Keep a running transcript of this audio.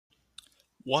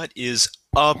What is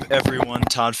up, everyone?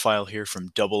 Todd File here from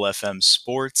Double FM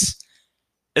Sports.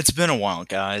 It's been a while,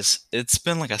 guys. It's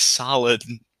been like a solid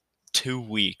 2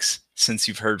 weeks since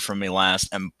you've heard from me last,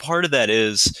 and part of that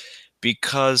is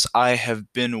because I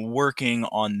have been working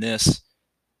on this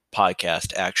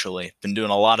podcast, actually. Been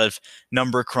doing a lot of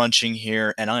number crunching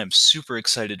here, and I am super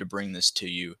excited to bring this to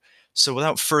you. So,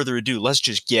 without further ado, let's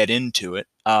just get into it.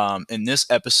 In this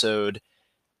episode,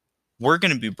 we're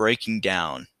going to be breaking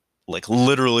down like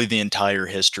literally the entire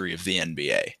history of the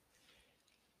NBA.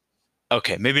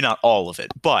 Okay, maybe not all of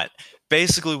it, but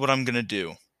basically what I'm going to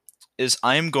do is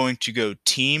I am going to go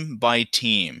team by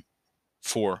team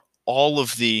for all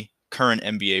of the current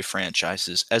NBA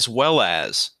franchises as well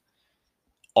as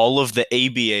all of the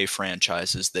ABA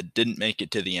franchises that didn't make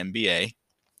it to the NBA.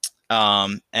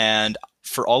 And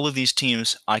for all of these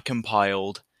teams, I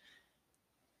compiled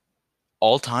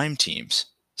all-time teams.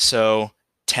 So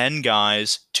 10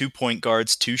 guys, 2 point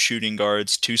guards, 2 shooting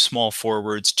guards, 2 small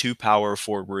forwards, 2 power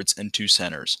forwards, and 2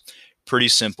 centers. Pretty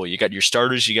simple. You got your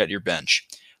starters, you got your bench.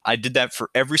 I did that for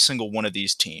every single one of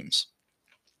these teams.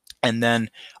 And then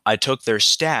I took their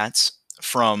stats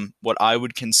from what I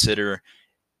would consider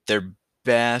their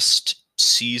best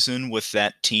season with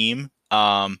that team,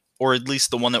 or at least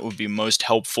the one that would be most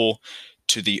helpful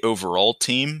to the overall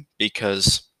team,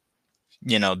 because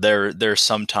there's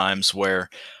some times where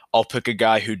I'll pick a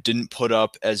guy who didn't put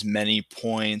up as many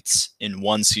points in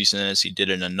one season as he did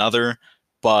in another,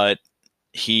 but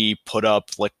he put up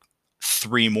like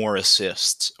 3 more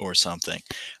assists or something,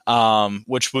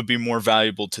 which would be more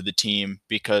valuable to the team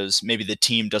because maybe the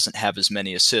team doesn't have as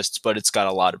many assists, but it's got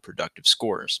a lot of productive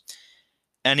scorers.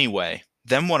 Anyway,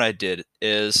 then what I did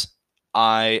is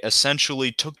I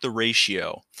essentially took the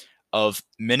ratio of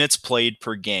minutes played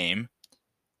per game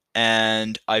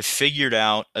and I figured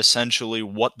out essentially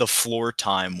what the floor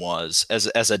time was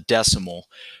as a decimal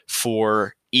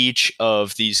for each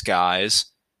of these guys,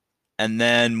 and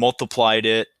then multiplied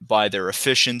it by their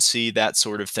efficiency, that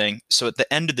sort of thing. So at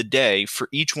the end of the day, for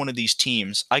each one of these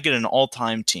teams, I get an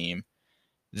all-time team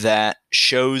that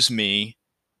shows me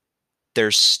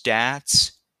their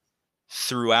stats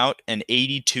throughout an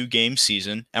 82 game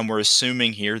season, and we're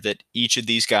assuming here that each of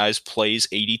these guys plays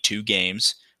 82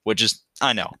 games, which is,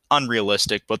 I know,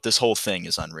 unrealistic, but this whole thing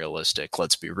is unrealistic.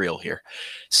 Let's be real here.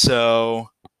 So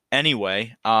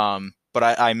anyway, but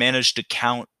I managed to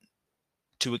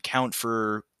account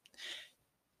for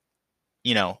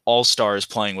all stars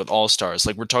playing with all stars.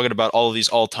 Like, we're talking about all of these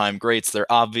all time greats.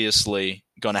 They're obviously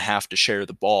going to have to share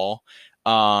the ball.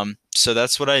 So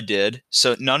that's what I did.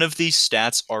 So none of these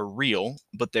stats are real,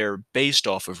 but they're based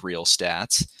off of real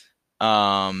stats.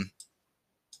 Um,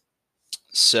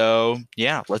 so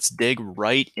yeah, let's dig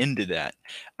right into that.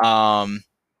 Um,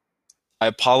 I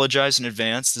apologize in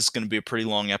advance. This is going to be a pretty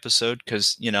long episode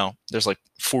because, there's like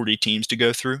 40 teams to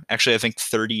go through. Actually, I think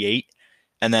 38.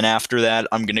 And then after that,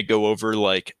 I'm going to go over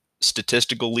like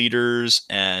statistical leaders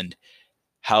and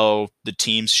how the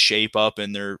teams shape up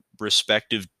in their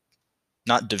respective,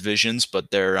 not divisions,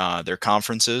 but their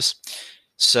conferences.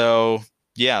 So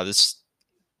yeah, this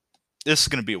is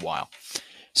going to be a while.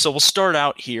 So we'll start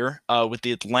out here with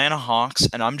the Atlanta Hawks,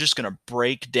 and I'm just going to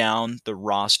break down the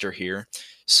roster here.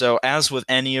 So as with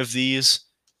any of these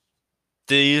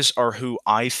are who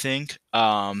I think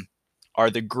are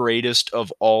the greatest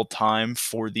of all time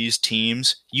for these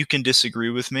teams. You can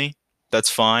disagree with me. That's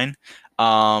fine.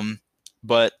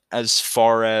 But as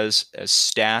far as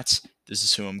stats, this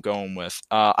is who I'm going with.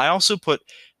 I also put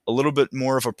a little bit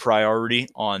more of a priority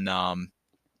on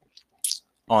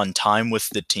time with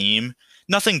the team.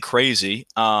 Nothing crazy,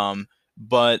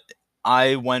 but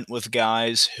I went with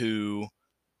guys who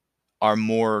are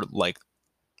more like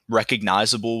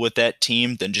recognizable with that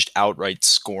team than just outright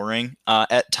scoring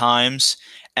at times.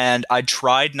 And I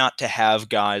tried not to have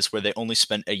guys where they only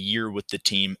spent a year with the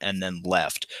team and then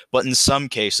left. But in some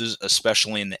cases,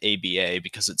 especially in the ABA,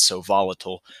 because it's so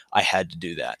volatile, I had to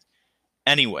do that.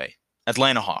 Anyway,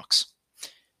 Atlanta Hawks.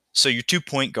 So your 2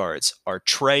 point guards are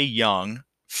Trae Young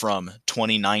from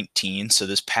 2019, so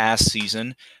this past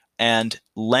season, and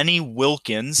Lenny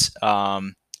Wilkens,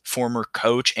 former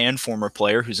coach and former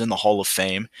player who's in the Hall of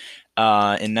Fame in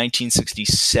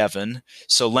 1967.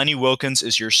 So Lenny Wilkens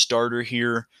is your starter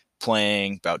here,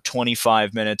 playing about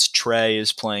 25 minutes. Trae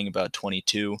is playing about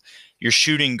 22. Your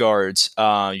shooting guards,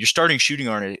 your starting shooting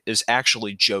guard is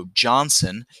actually Joe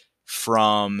Johnson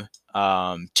from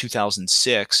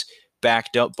 2006,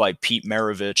 backed up by Pete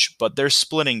Maravich, but they're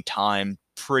splitting time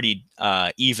pretty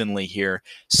evenly here.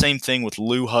 Same thing with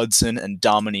Lou Hudson and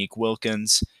Dominique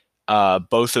Wilkins.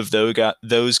 Both of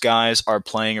those guys are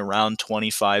playing around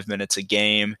 25 minutes a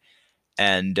game,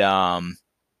 and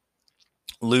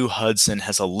Lou Hudson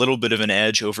has a little bit of an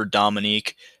edge over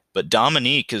Dominique, but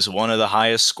Dominique is one of the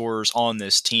highest scorers on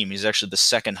this team. He's actually the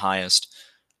second highest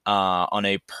on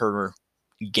a per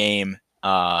game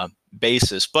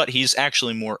basis, but he's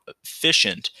actually more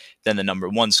efficient than the number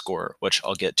one scorer, which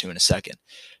I'll get to in a second.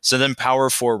 So then power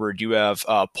forward, you have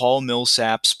Paul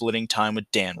Millsap splitting time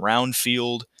with Dan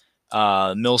Roundfield.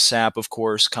 Millsap, of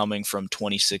course, coming from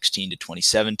 2016 to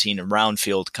 2017, and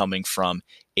Roundfield coming from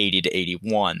 80 to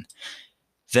 81.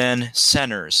 Then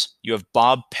centers, you have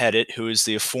Bob Pettit, who is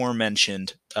the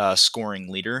aforementioned scoring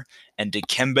leader, and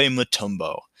Dikembe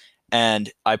Mutombo.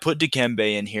 And I put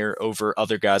Dikembe in here over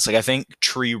other guys. Like I think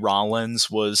Tree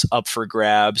Rollins was up for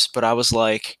grabs, but I was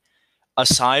like,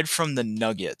 aside from the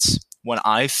Nuggets, when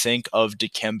I think of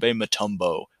Dikembe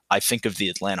Mutombo, I think of the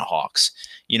Atlanta Hawks.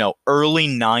 Early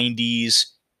 90s.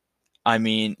 I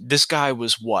mean, this guy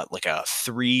was what, like a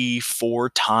 3, 4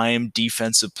 time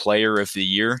defensive player of the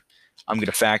year? I'm going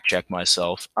to fact check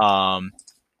myself.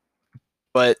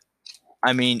 But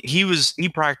I mean, he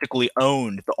practically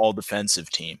owned the all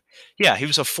defensive team. Yeah, he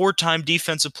was a 4 time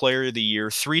defensive player of the year,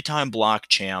 3 time block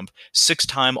champ, 6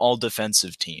 time all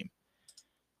defensive team.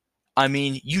 I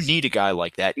mean, you need a guy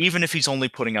like that, even if he's only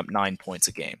putting up 9 points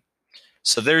a game.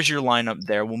 So there's your lineup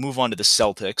there. We'll move on to the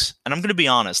Celtics. And I'm going to be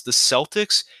honest, the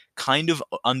Celtics kind of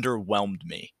underwhelmed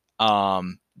me,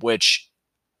 which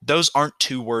those aren't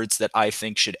 2 words that I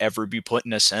think should ever be put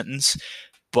in a sentence.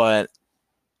 But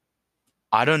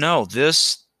I don't know.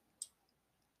 This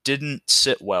didn't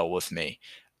sit well with me.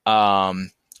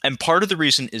 And part of the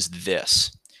reason is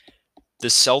this. The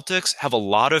Celtics have a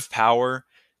lot of power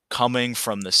coming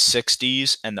from the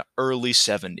 60s and the early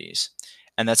 70s.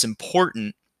 And that's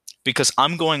important because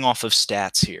I'm going off of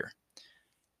stats here.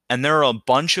 And there are a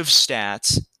bunch of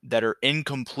stats that are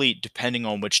incomplete depending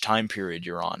on which time period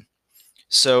you're on.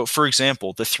 So, for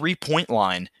example, the 3-point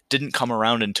line didn't come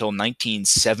around until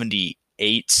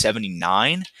 1978,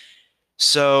 79.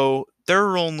 So, there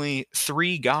are only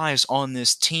 3 guys on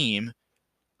this team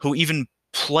who even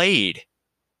played,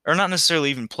 or not necessarily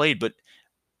even played, but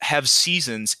have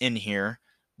seasons in here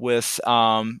with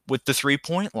the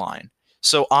 3-point line.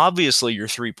 So, obviously, your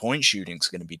 3-point shooting is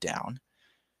going to be down.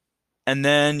 And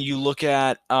then you look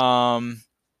at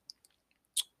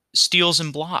steals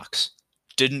and blocks.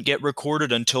 Didn't get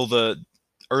recorded until the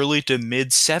early to mid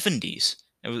 70s.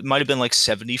 It might have been like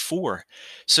 74.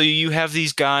 So you have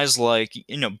these guys like,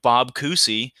 Bob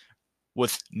Cousy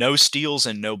with no steals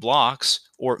and no blocks,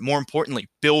 or more importantly,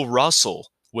 Bill Russell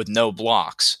with no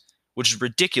blocks, which is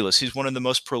ridiculous. He's one of the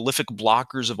most prolific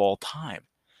blockers of all time.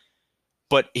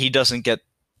 But he doesn't get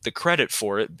the credit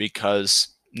for it because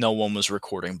no one was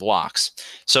recording blocks.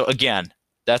 So again,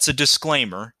 that's a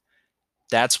disclaimer.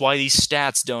 That's why these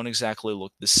stats don't exactly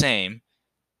look the same.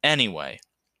 Anyway,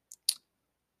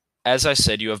 as I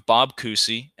said, you have Bob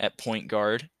Cousy at point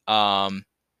guard, and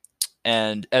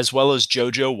as well as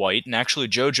JoJo White. And actually,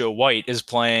 JoJo White is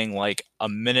playing like a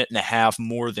minute and a half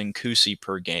more than Cousy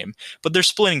per game, but they're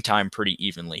splitting time pretty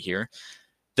evenly here.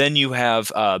 Then you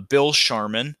have Bill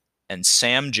Sharman and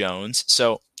Sam Jones.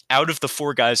 So out of the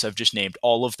 4 guys I've just named,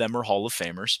 all of them are Hall of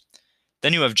Famers.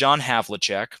 Then you have John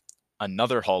Havlicek,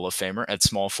 another Hall of Famer at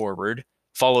small forward,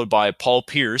 followed by Paul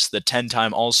Pierce, the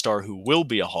 10-time All-Star who will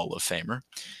be a Hall of Famer.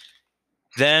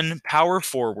 Then power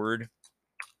forward,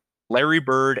 Larry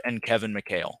Bird and Kevin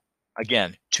McHale.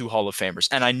 Again, 2 Hall of Famers.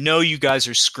 And I know you guys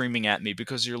are screaming at me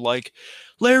because you're like,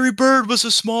 Larry Bird was a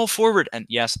small forward. And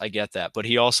yes, I get that, but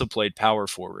he also played power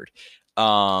forward.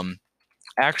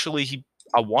 Actually,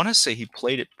 I want to say he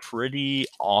played it pretty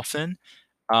often.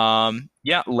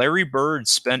 Yeah, Larry Bird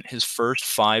spent his first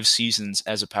 5 seasons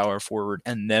as a power forward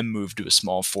and then moved to a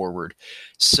small forward.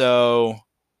 So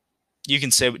you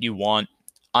can say what you want.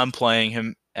 I'm playing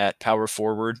him at power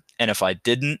forward, and if I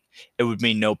didn't, it would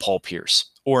mean no Paul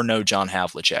Pierce or no John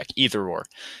Havlicek, either or.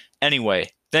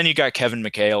 Anyway, then you got Kevin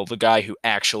McHale, the guy who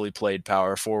actually played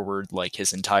power forward like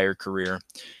his entire career.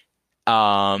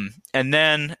 And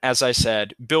then, as I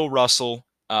said, Bill Russell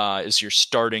is your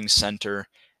starting center.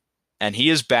 And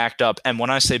he is backed up. And when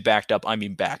I say backed up, I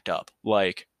mean backed up.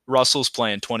 Like Russell's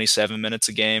playing 27 minutes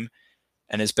a game,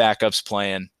 and his backup's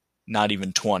playing not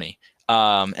even 20.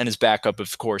 And his backup,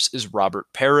 of course, is Robert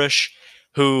Parrish,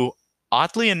 who,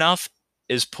 oddly enough,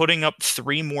 is putting up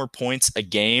 3 more points a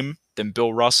game than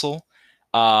Bill Russell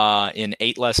in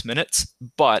 8 less minutes.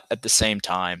 But at the same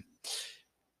time,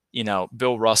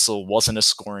 Bill Russell wasn't a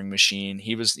scoring machine.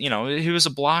 He was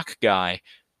a block guy.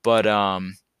 But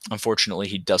unfortunately,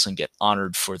 he doesn't get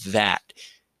honored for that.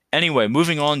 Anyway,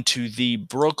 moving on to the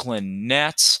Brooklyn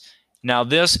Nets. Now,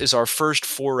 this is our first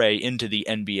foray into the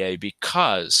NBA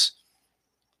because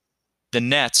The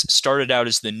Nets started out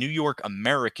as the New York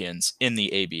Americans in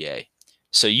the ABA.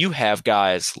 So you have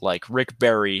guys like Rick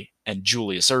Barry and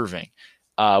Julius Erving,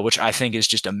 which I think is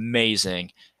just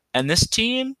amazing. And this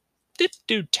team didn't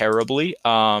do terribly.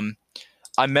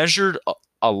 I measured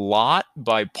a lot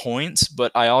by points,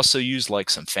 but I also used like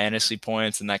some fantasy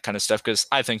points and that kind of stuff because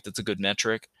I think that's a good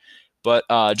metric. But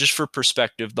just for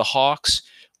perspective, the Hawks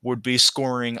would be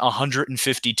scoring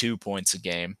 152 points a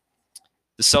game.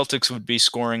 The Celtics would be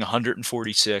scoring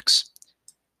 146,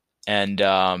 and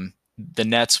the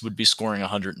Nets would be scoring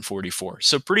 144.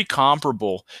 So pretty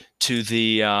comparable to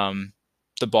the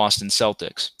Boston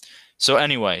Celtics. So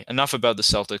anyway, enough about the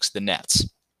Celtics. The Nets.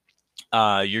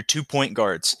 Your 2 point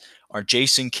guards are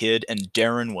Jason Kidd and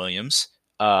Darren Williams.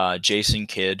 Jason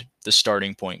Kidd, the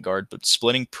starting point guard, but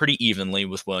splitting pretty evenly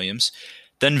with Williams.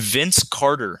 Then Vince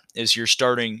Carter is your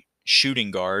starting shooting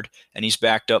guard, and he's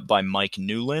backed up by Mike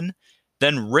Newlin.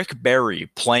 Then Rick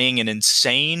Barry playing an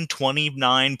insane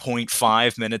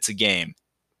 29.5 minutes a game.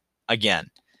 Again,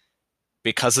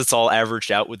 because it's all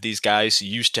averaged out with these guys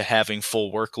used to having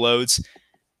full workloads,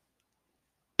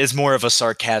 is more of a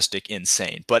sarcastic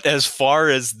insane. But as far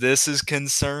as this is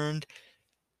concerned,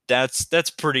 that's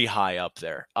pretty high up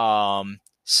there.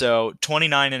 So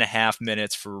 29 and a half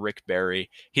minutes for Rick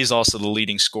Barry. He's also the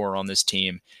leading scorer on this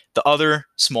team. The other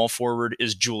small forward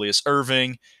is Julius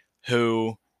Erving,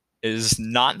 who is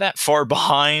not that far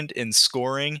behind in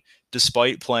scoring,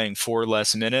 despite playing 4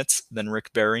 less minutes than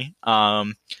Rick Barry.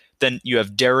 Then you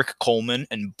have Derek Coleman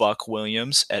and Buck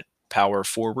Williams at power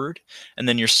forward. And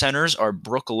then your centers are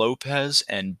Brooke Lopez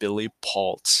and Billy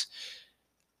Paltz.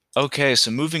 Okay,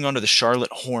 so moving on to the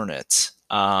Charlotte Hornets.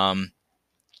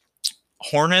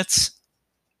 Hornets,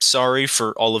 sorry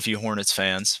for all of you Hornets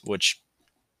fans, which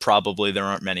probably there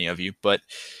aren't many of you, but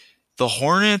the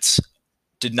Hornets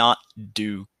did not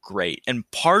do great. And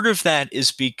part of that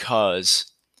is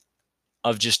because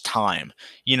of just time.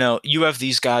 You have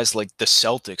these guys like the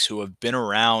Celtics who have been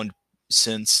around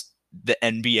since the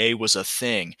NBA was a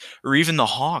thing, or even the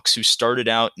Hawks who started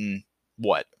out in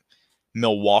what,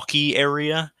 Milwaukee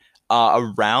area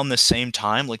around the same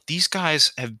time. Like these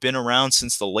guys have been around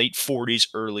since the late 40s,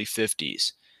 early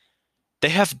 50s. They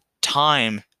have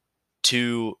time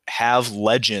to have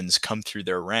legends come through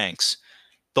their ranks.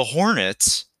 The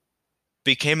Hornets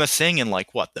became a thing in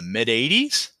like what, the mid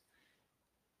 80s?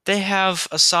 They have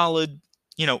a solid,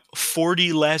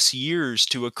 40 less years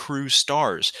to accrue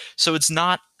stars. So it's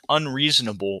not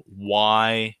unreasonable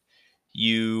why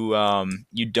you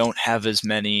don't have as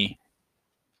many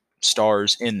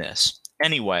stars in this.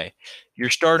 Anyway, your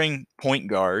starting point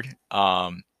guard,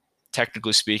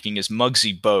 technically speaking, is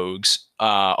Muggsy Bogues,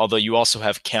 although you also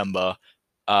have Kemba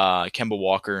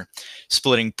Walker,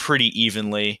 splitting pretty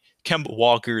evenly. Kemba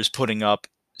Walker is putting up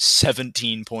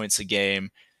 17 points a game,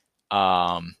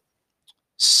 um,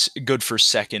 good for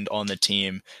second on the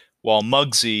team, while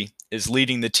Muggsy is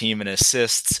leading the team in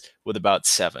assists with about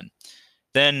 7.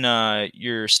 Then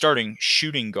your starting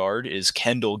shooting guard is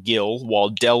Kendall Gill, while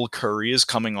Del Curry is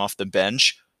coming off the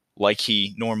bench like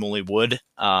he normally would.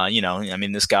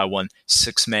 This guy won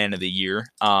Sixth Man of the Year.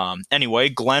 Anyway,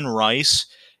 Glenn Rice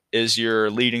is your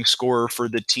leading scorer for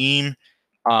the team,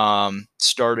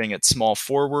 starting at small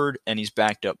forward, and he's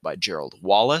backed up by Gerald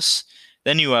Wallace.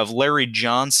 Then you have Larry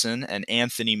Johnson and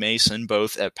Anthony Mason,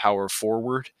 both at power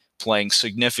forward, playing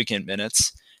significant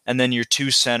minutes. And then your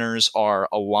two centers are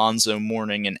Alonzo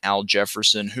Mourning and Al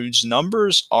Jefferson, whose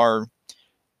numbers are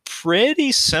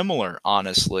pretty similar,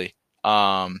 honestly.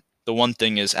 The one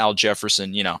thing is Al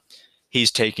Jefferson,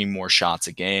 he's taking more shots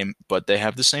a game, but they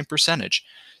have the same percentage.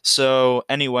 So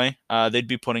anyway, they'd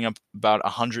be putting up about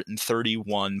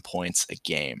 131 points a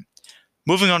game.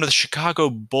 Moving on to the Chicago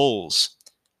Bulls.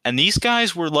 And these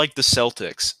guys were like the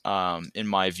Celtics, in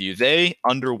my view. They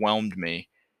underwhelmed me,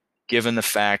 given the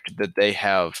fact that they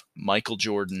have Michael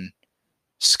Jordan,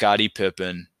 Scottie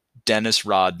Pippen, Dennis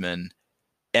Rodman,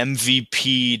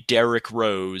 MVP Derrick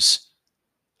Rose,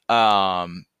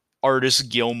 Artis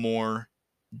Gilmore,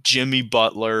 Jimmy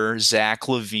Butler, Zach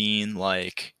LaVine.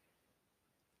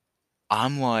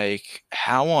 I'm like,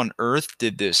 how on earth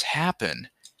did this happen?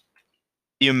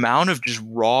 The amount of just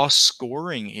raw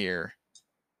scoring here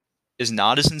is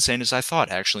not as insane as I thought,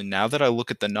 actually, now that I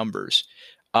look at the numbers.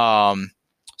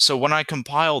 So when I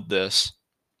compiled this,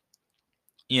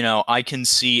 I can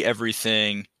see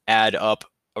everything add up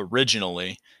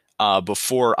originally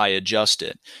before I adjust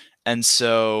it. And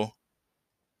so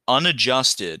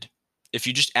unadjusted, if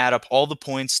you just add up all the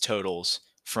points totals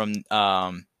from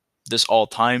this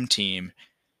all-time team,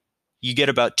 you get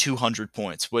about 200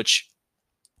 points, which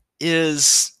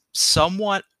is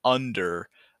somewhat under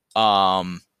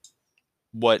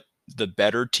what the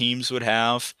better teams would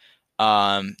have.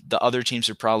 The other teams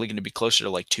are probably going to be closer to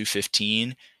like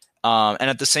 215. And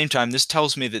at the same time, this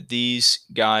tells me that these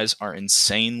guys are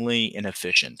insanely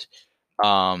inefficient.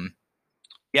 Um,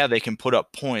 yeah, they can put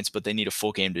up points, but they need a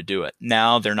full game to do it.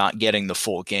 Now they're not getting the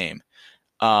full game.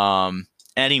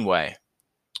 Anyway,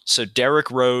 so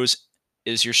Derrick Rose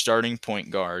is your starting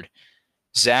point guard.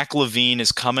 Zach LaVine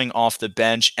is coming off the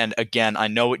bench. And again, I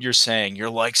know what you're saying. You're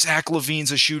like, Zach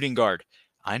LaVine's a shooting guard.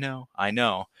 I know.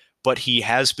 But he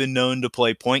has been known to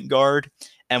play point guard.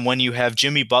 And when you have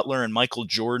Jimmy Butler and Michael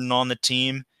Jordan on the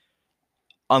team,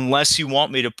 unless you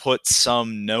want me to put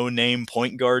some no name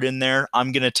point guard in there,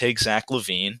 I'm going to take Zach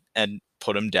LaVine and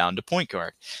put him down to point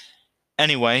guard.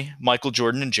 Anyway, Michael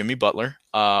Jordan and Jimmy Butler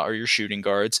are your shooting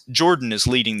guards. Jordan is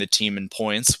leading the team in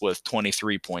points with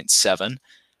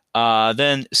 23.7.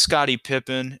 Then Scottie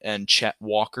Pippen and Chet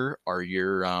Walker are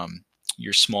your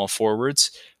small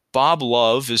forwards. Bob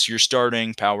Love is your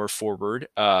starting power forward,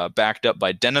 backed up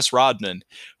by Dennis Rodman,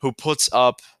 who puts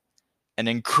up an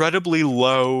incredibly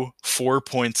low 4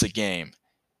 points a game.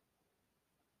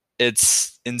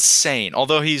 It's insane.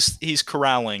 Although he's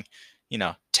corralling,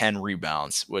 10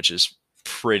 rebounds, which is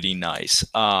pretty nice.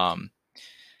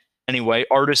 Anyway,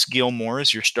 Artis Gilmore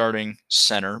is your starting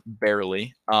center,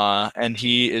 barely. And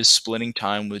he is splitting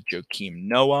time with Joakim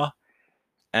Noah.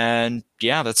 And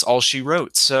yeah, that's all she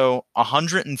wrote. So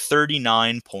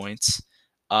 139 points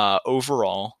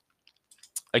overall.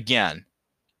 Again,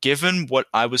 given what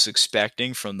I was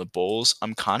expecting from the Bulls,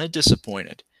 I'm kind of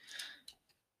disappointed.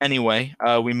 Anyway,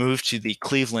 we move to the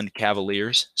Cleveland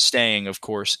Cavaliers, staying, of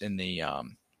course, in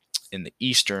the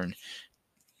Eastern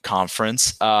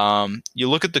Conference. You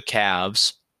look at the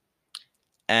Cavs,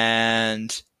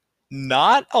 and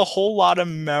not a whole lot of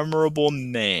memorable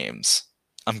names.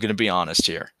 I'm gonna be honest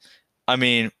here. I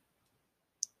mean,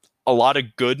 a lot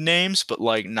of good names, but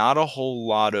like not a whole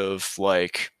lot of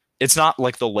like. It's not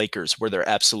like the Lakers where they're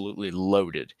absolutely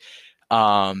loaded.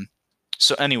 Um,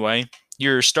 so anyway,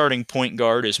 your starting point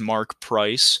guard is Mark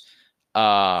Price,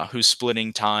 who's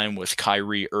splitting time with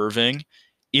Kyrie Irving,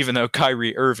 even though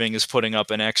Kyrie Irving is putting up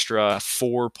an extra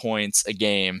 4 points a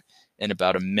game in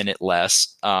about a minute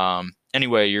less.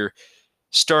 Anyway, your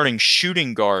starting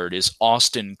shooting guard is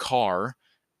Austin Carr,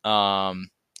 um,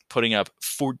 putting up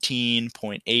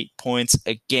 14.8 points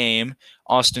a game.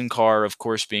 Austin Carr, of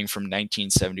course, being from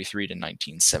 1973 to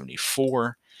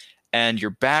 1974. And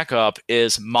your backup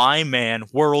is my man,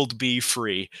 World Be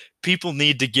Free. People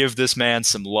need to give this man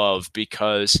some love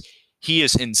because he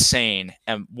is insane.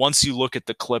 And once you look at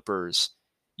the Clippers,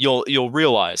 you'll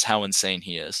realize how insane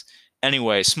he is.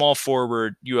 Anyway, small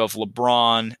forward, you have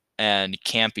LeBron and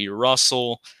Campy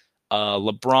Russell.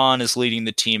 LeBron is leading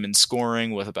the team in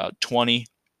scoring with about 20.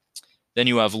 Then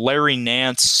you have Larry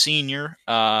Nance Sr.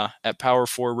 At power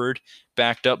forward,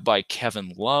 backed up by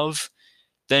Kevin Love.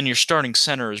 Then your starting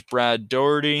center is Brad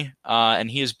Daugherty,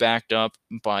 and he is backed up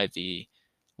by the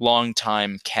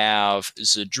longtime Cav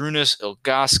Zydrunas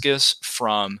Ilgauskas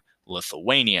from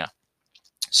Lithuania.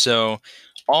 So,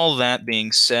 all that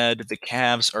being said, the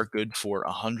Cavs are good for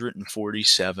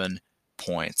 147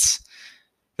 points.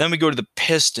 Then we go to the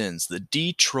Pistons, the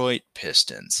Detroit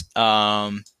Pistons.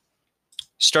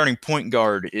 Starting point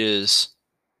guard is,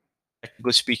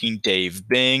 technically speaking, Dave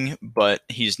Bing, but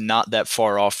he's not that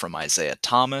far off from Isaiah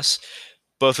Thomas.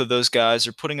 Both of those guys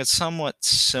are putting at somewhat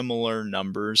similar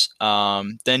numbers.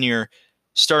 Then your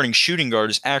starting shooting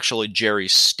guard is actually Jerry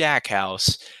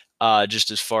Stackhouse, just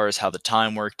as far as how the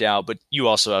time worked out. But you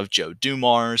also have Joe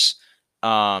Dumars.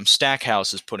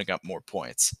 Stackhouse is putting up more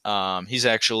points. He's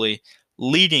actually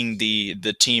leading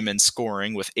the team in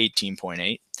scoring with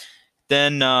 18.8.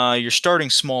 Then your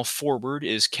starting small forward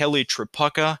is Kelly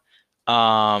Tripucka,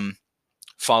 um,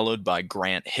 followed by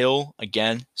Grant Hill,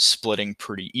 again, splitting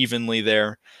pretty evenly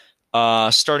there.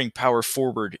 Starting power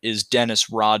forward is Dennis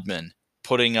Rodman,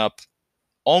 putting up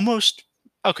almost,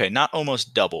 okay, not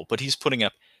almost double, but he's putting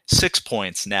up 6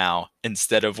 points now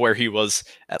instead of where he was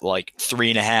at like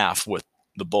 3.5 with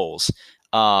the Bulls.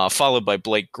 Followed by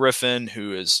Blake Griffin,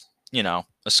 who is, a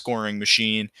scoring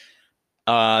machine.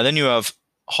 Then you have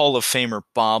Hall of Famer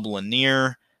Bob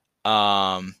Lanier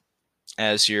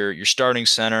as your starting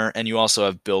center, and you also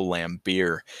have Bill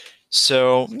Laimbeer.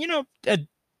 So, a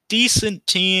decent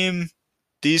team.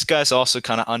 These guys also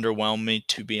kind of underwhelm me,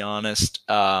 to be honest.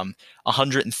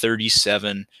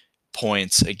 137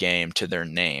 points a game to their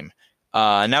name.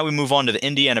 Now we move on to the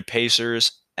Indiana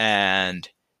Pacers, and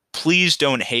please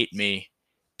don't hate me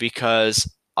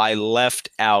because I left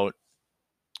out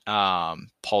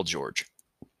Paul George.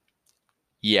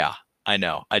 Yeah, I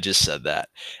know. I just said that.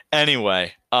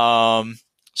 Anyway,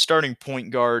 Starting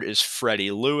point guard is Freddie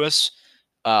Lewis,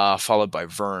 followed by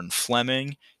Vern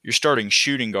Fleming. Your starting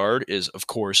shooting guard is, of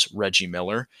course, Reggie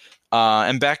Miller.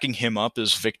 And backing him up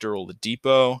is Victor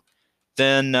Oladipo.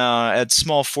 Then at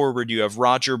small forward, you have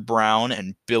Roger Brown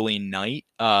and Billy Knight.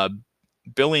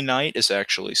 Billy Knight is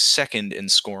actually second in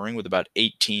scoring with about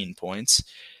 18 points.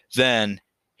 Then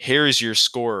here's your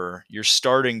scorer, your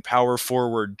starting power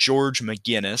forward, George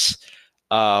McGinnis,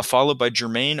 followed by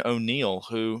Jermaine O'Neal,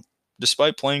 who,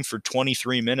 despite playing for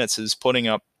 23 minutes, is putting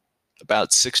up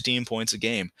about 16 points a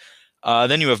game.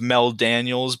 Then you have Mel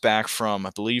Daniels back from, I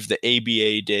believe, the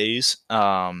ABA days.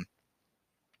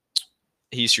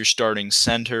 He's your starting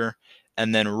center.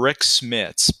 And then Rick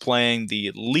Smits playing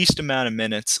the least amount of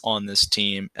minutes on this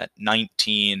team at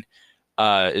 19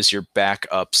 is your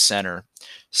backup center.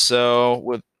 So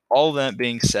with all that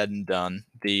being said and done,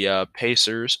 the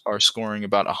Pacers are scoring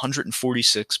about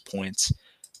 146 points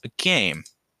a game.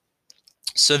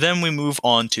 So then we move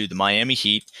on to the Miami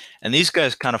Heat, and these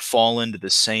guys kind of fall into the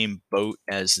same boat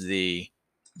as the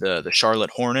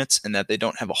Charlotte Hornets in that they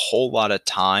don't have a whole lot of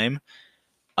time.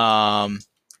 Um,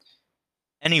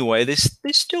 anyway, they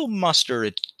still muster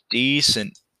a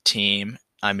decent team.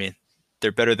 I mean,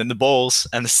 they're better than the Bulls,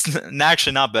 and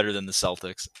actually not better than the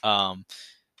Celtics.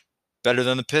 Better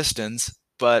than the Pistons.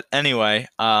 But anyway,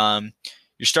 your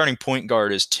starting point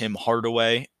guard is Tim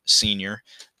Hardaway, senior,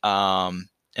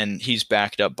 and he's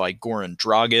backed up by Goran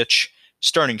Dragic.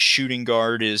 Starting shooting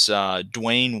guard is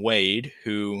Dwayne Wade,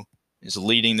 who is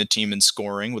leading the team in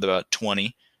scoring with about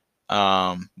 20,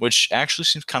 which actually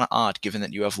seems kind of odd given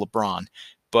that you have LeBron.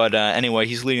 But anyway,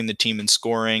 he's leading the team in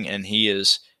scoring, and he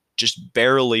is just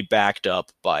barely backed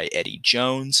up by Eddie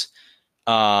Jones.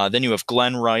 Then you have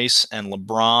Glenn Rice and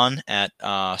LeBron at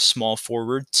small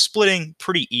forward, splitting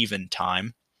pretty even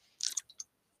time.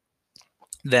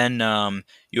 Then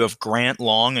you have Grant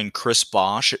Long and Chris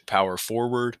Bosh at power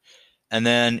forward. And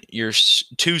then your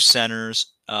two centers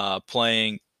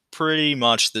playing pretty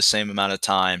much the same amount of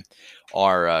time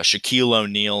are Shaquille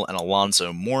O'Neal and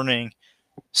Alonzo Mourning.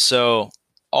 So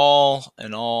all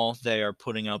in all, they are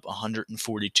putting up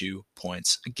 142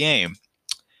 points a game.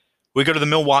 We go to the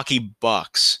Milwaukee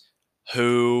Bucks,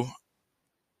 who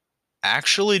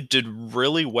actually did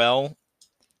really well.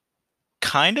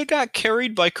 Kind of got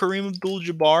carried by Kareem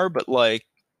Abdul-Jabbar, but like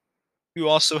you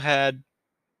also had,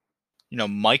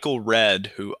 Michael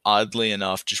Redd, who oddly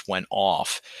enough just went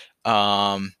off.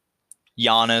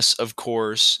 Giannis, of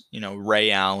course,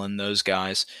 Ray Allen, those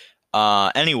guys.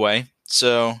 Anyway,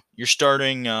 so you're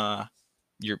starting,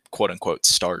 your quote unquote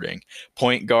starting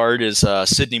point guard is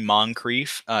Sidney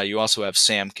Moncrief. You also have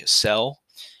Sam Cassell.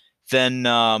 Then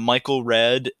Michael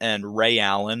Redd and Ray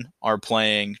Allen are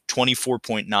playing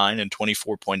 24.9 and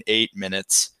 24.8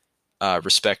 minutes,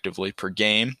 respectively, per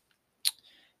game.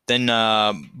 Then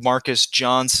Marcus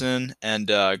Johnson and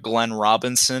Glenn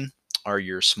Robinson are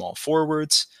your small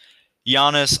forwards.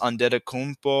 Giannis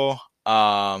Antetokounmpo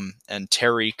and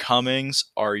Terry Cummings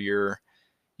are your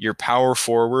power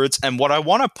forwards. And what I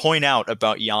want to point out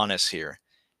about Giannis here,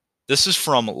 this is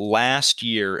from last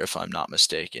year, if I'm not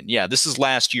mistaken. Yeah, this is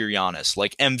last year Giannis,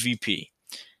 like MVP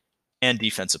and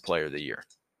Defensive Player of the Year.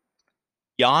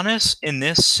 Giannis in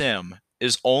this sim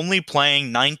is only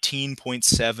playing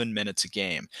 19.7 minutes a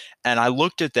game. And I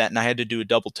looked at that and I had to do a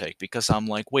double take because I'm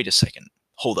like, wait a second,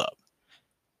 hold up.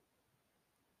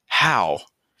 How?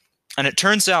 And it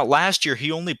turns out last year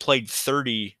he only played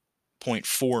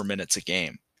 30.4 minutes a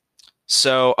game.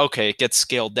 So, okay, it gets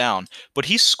scaled down. But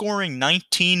he's scoring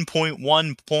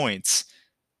 19.1 points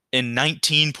in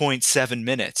 19.7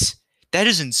 minutes. That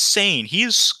is insane. He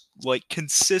is like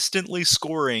consistently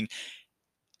scoring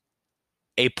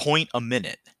a point a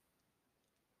minute.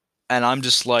 And I'm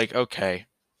just like, okay,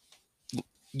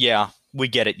 yeah, we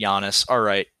get it, Giannis. All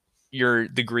right, you're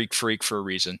the Greek freak for a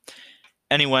reason.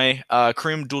 Anyway,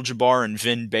 Kareem Abdul-Jabbar and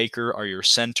Vin Baker are your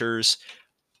centers.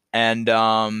 And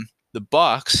the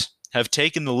Bucks have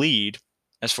taken the lead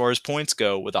as far as points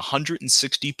go with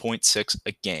 160.6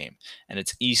 a game, and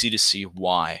it's easy to see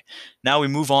why. Now we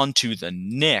move on to the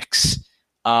Knicks,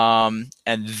 and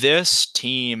this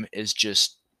team is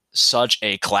just such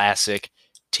a classic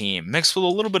team, mixed with a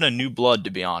little bit of new blood, to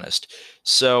be honest.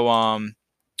 So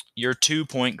your 2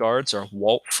 point guards are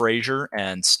Walt Frazier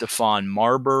and Stephon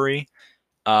Marbury,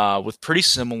 with pretty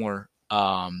similar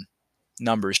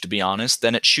numbers, to be honest.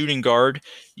 Then at shooting guard,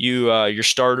 your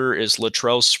starter is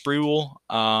Latrell Sprewell,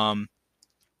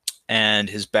 and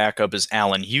his backup is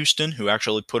Allen Houston, who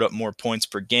actually put up more points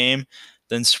per game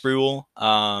than Sprewell.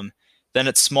 Then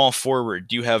at small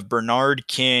forward, you have Bernard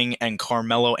King and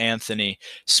Carmelo Anthony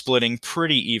splitting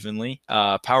pretty evenly.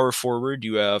 Power forward,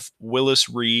 you have Willis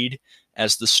Reed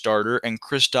as the starter, and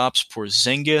Kristaps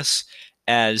Porzingis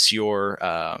as your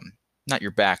not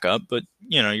your backup, but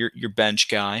your bench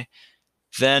guy.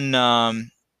 Then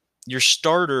your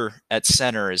starter at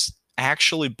center is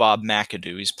actually Bob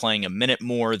McAdoo. He's playing a minute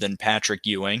more than Patrick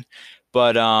Ewing,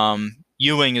 but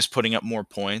Ewing is putting up more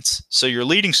points. So your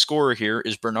leading scorer here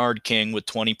is Bernard King with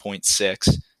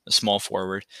 20.6, a small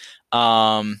forward.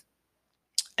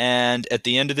 And at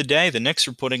the end of the day, the Knicks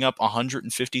are putting up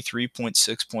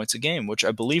 153.6 points a game, which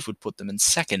I believe would put them in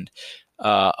second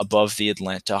above the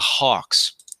Atlanta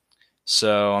Hawks.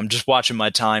 So I'm just watching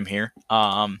my time here.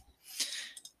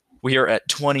 We are at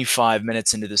 25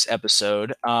 minutes into this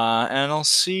episode, and I'll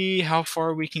see how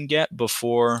far we can get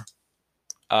before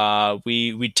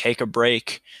we take a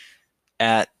break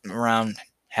at around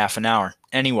half an hour.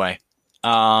 Anyway,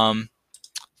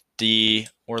 the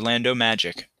Orlando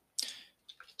Magic.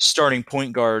 Starting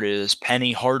point guard is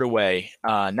Penny Hardaway,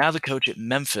 now the coach at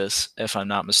Memphis, if I'm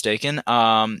not mistaken,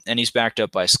 and he's backed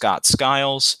up by Scott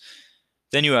Skiles.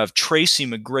 Then you have Tracy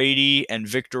McGrady and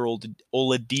Victor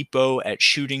Oladipo at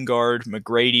shooting guard.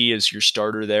 McGrady is your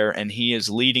starter there, and he is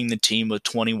leading the team with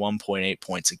 21.8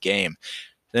 points a game.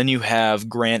 Then you have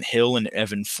Grant Hill and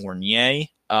Evan Fournier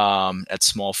at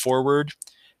small forward.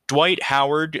 Dwight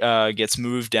Howard gets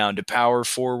moved down to power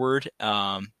forward,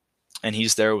 and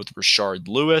he's there with Rashard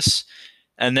Lewis.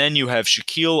 And then you have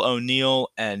Shaquille O'Neal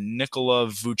and Nikola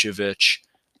Vucevic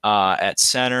at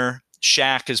center.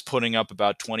 Shaq is putting up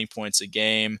about 20 points a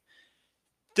game.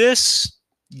 This,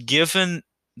 given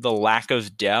the lack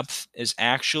of depth, is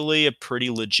actually a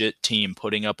pretty legit team,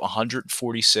 putting up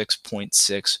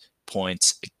 146.6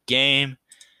 points a game.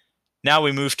 Now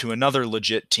we move to another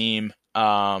legit team,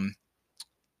 and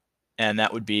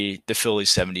that would be the Philly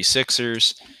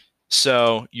 76ers.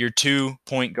 So your 2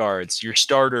 point guards, your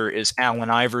starter is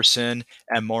Allen Iverson,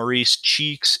 and Maurice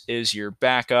Cheeks is your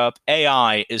backup.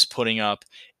 AI is putting up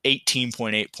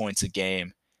 18.8 points a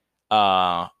game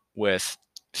with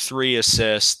 3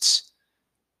 assists,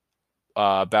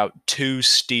 about 2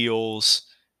 steals,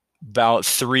 about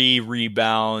 3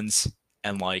 rebounds,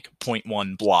 and like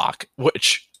 0.1 block,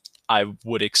 which I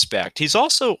would expect. He's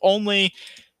also only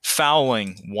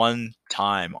fouling 1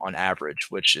 time on average,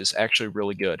 which is actually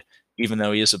really good, even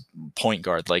though he is a point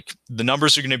guard. Like, the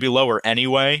numbers are going to be lower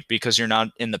anyway because you're not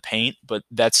in the paint, but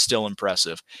that's still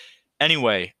impressive.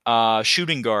 Anyway,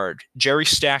 shooting guard, Jerry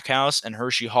Stackhouse and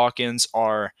Hershey Hawkins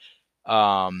are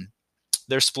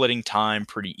they're splitting time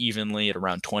pretty evenly at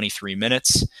around 23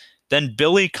 minutes. Then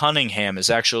Billy Cunningham is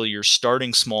actually your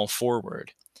starting small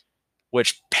forward,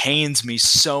 which pains me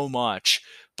so much.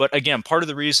 But again, part of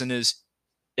the reason is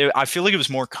I feel like it was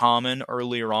more common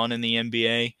earlier on in the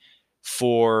NBA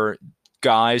for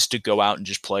guys to go out and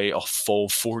just play a full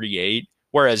 48,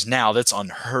 whereas now that's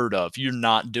unheard of. You're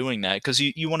not doing that because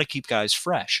you want to keep guys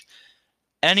fresh.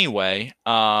 Anyway,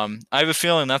 I have a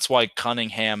feeling that's why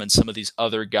Cunningham and some of these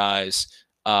other guys,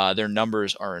 their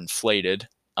numbers are inflated.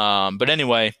 But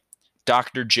anyway,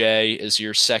 Dr. J is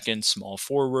your second small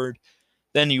forward.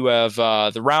 Then you have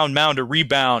the round mound to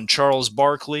rebound, Charles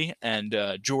Barkley and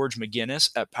George McGinnis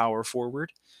at power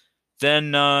forward.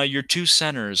 Then your 2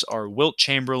 centers are Wilt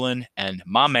Chamberlain and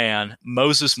my man,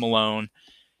 Moses Malone.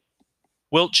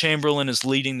 Wilt Chamberlain is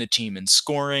leading the team in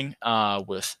scoring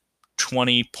with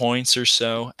 20 points or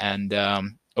so. And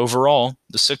overall,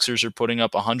 the Sixers are putting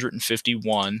up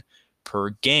 151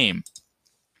 per game.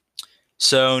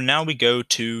 So now we go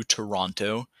to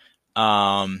Toronto.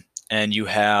 And you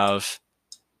have,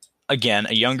 again,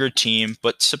 a younger team,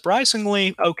 but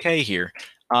surprisingly okay here.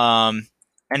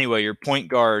 Anyway, your point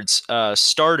guards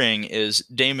starting is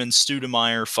Damon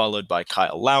Stoudemire, followed by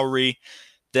Kyle Lowry.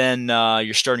 Then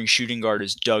your starting shooting guard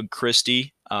is Doug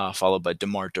Christie, followed by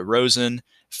DeMar DeRozan.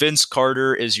 Vince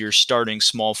Carter is your starting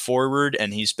small forward,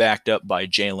 and he's backed up by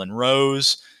Jalen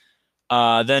Rose.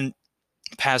 Then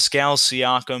Pascal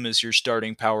Siakam is your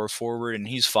starting power forward, and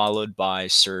he's followed by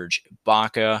Serge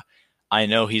Ibaka. I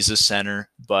know he's a center,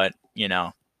 but,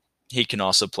 he can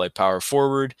also play power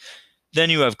forward. Then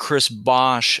you have Chris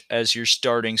Bosh as your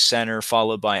starting center,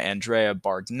 followed by Andrea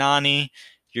Bargnani.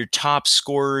 Your top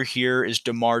scorer here is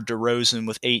DeMar DeRozan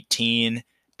with 18,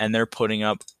 and they're putting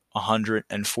up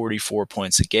 144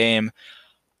 points a game.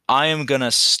 I am going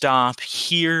to stop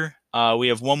here. We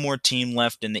have one more team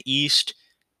left in the East,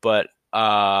 but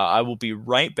I will be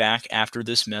right back after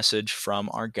this message from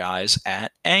our guys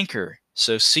at Anchor.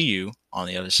 So see you on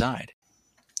the other side.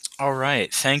 All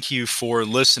right. Thank you for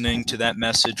listening to that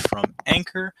message from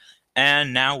Anchor.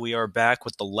 And now we are back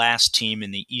with the last team in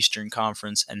the Eastern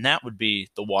Conference, and that would be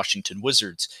the Washington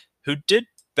Wizards, who did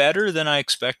better than I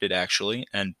expected, actually,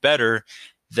 and better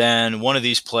then one of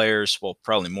these players, well,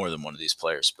 probably more than one of these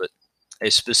players, but a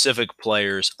specific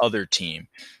player's other team.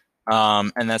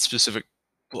 And that specific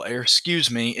player,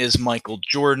 excuse me, is Michael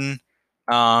Jordan,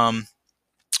 um,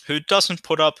 who doesn't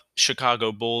put up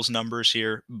Chicago Bulls numbers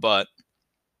here, but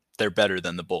they're better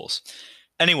than the Bulls.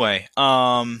 Anyway,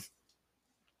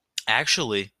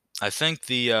 actually, I think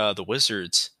the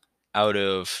Wizards, out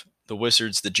of the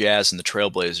Wizards, the Jazz, and the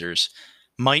Trailblazers,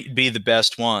 might be the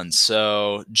best ones.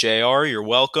 So, JR, you're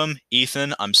welcome.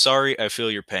 Ethan, I'm sorry. I feel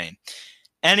your pain.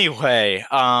 Anyway,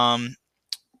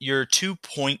 your 2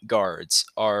 point guards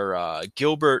are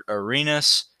Gilbert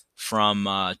Arenas from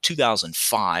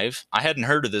 2005. I hadn't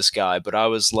heard of this guy, but I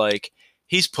was like,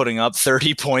 he's putting up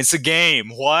 30 points a game.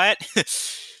 What?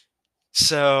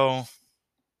 So,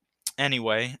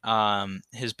 anyway,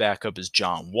 his backup is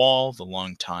John Wall, the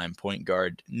longtime point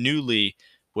guard, newly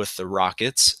with the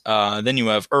Rockets. Then you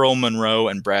have Earl Monroe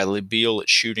and Bradley Beal at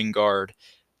shooting guard.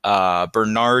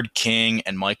 Bernard King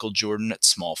and Michael Jordan at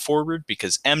small forward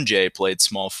because MJ played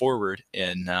small forward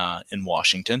in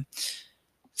Washington.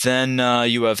 Then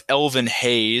you have Elvin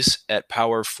Hayes at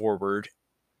power forward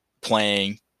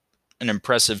playing an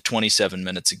impressive 27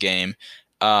 minutes a game,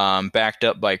 backed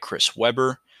up by Chris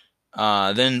Webber.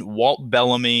 Then Walt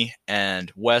Bellamy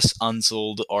and Wes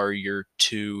Unseld are your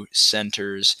two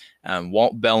centers.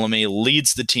 Walt Bellamy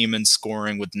leads the team in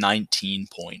scoring with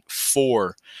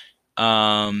 19.4.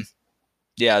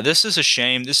 Yeah, this is a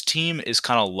shame. This team is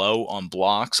kind of low on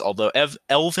blocks, although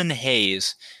Elvin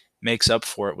Hayes makes up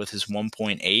for it with his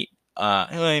 1.8.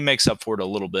 He makes up for it a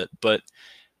little bit, but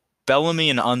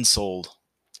Bellamy and Unsold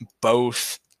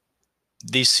both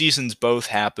these seasons both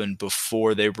happened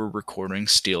before they were recording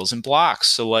steals and blocks.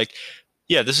 So like,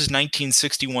 yeah, this is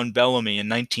 1961 Bellamy and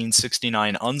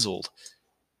 1969 Unsold.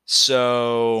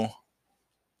 So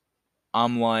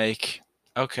I'm like,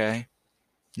 okay,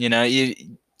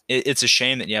 it's a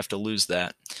shame that you have to lose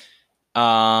that.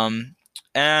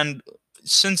 And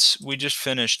since we just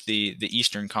finished the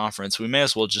Eastern Conference, we may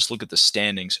as well just look at the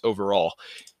standings overall.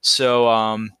 So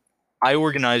I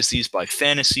organized these by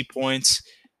fantasy points,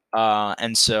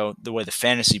 and so the way the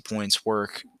fantasy points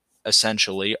work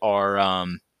essentially are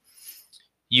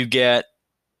you get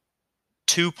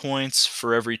 2 points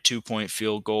for every 2 point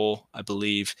field goal, I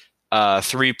believe.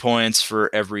 3 points for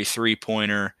every 3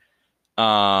 pointer.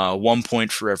 1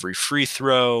 point for every free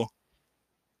throw.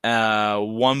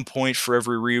 1 point for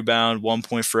every rebound, 1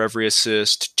 point for every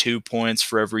assist, 2 points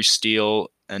for every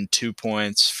steal, and 2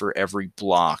 points for every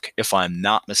block, if I'm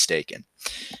not mistaken.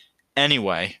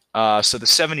 Anyway, so the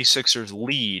 76ers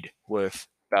lead with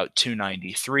about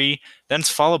 293. Then it's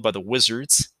followed by the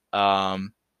Wizards,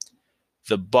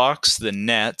 the Bucks, the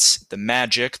Nets, the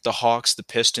Magic, the Hawks, the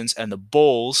Pistons, and the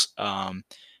Bulls. And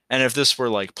if this were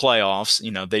like playoffs,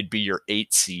 they'd be your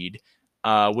 8 seed,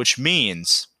 which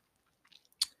means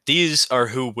these are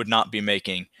who would not be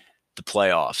making the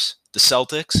playoffs: the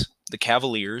Celtics, the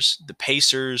Cavaliers, the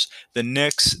Pacers, the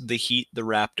Knicks, the Heat, the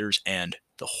Raptors, and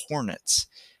the Hornets.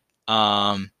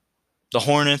 The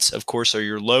Hornets, of course, are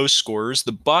your low scorers.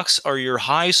 The Bucks are your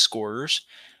high scorers,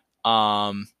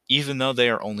 even though they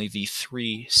are only the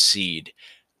 3 seed.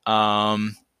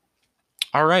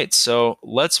 All right, so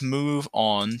let's move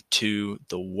on to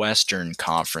the Western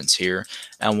Conference here,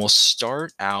 and we'll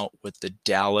start out with the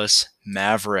Dallas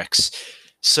Mavericks.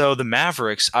 So the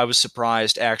Mavericks, I was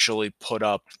surprised, actually put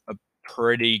up a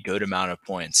pretty good amount of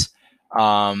points.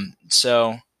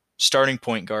 So starting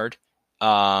point guard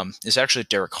is actually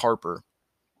Derek Harper,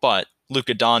 but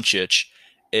Luka Doncic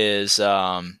is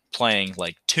playing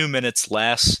like 2 minutes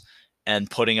less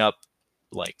and putting up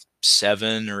like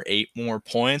 7 or 8 more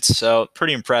points. So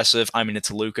pretty impressive. I mean,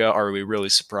 it's Luka. Are we really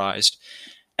surprised?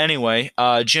 Anyway,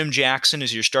 Jim Jackson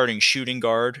is your starting shooting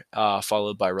guard,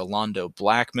 followed by Rolando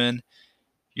Blackman.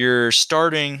 Your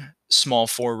starting small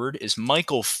forward is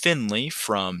Michael Finley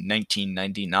from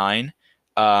 1999,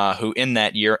 who in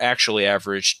that year actually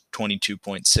averaged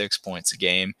 22.6 points a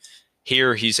game.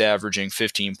 Here he's averaging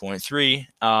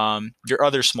 15.3. Your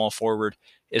other small forward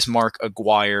is Mark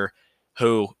Aguirre,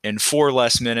 who in 4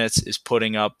 less minutes is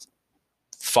putting up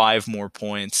 5 more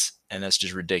points, and that's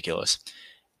just ridiculous.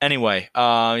 Anyway,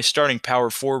 starting power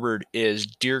forward is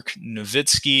Dirk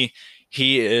Nowitzki.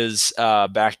 He is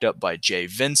backed up by Jay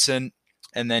Vincent.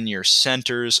 And then your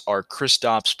centers are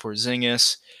Kristaps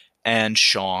Porzingis and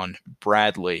Sean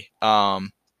Bradley.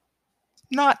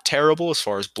 Not terrible as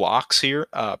far as blocks here.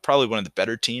 Probably one of the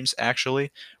better teams,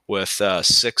 actually, with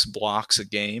 6 blocks a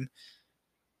game.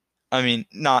 I mean,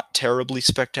 not terribly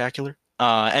spectacular.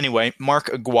 Anyway, Mark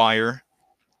Aguirre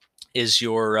is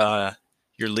your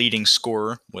leading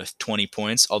scorer with 20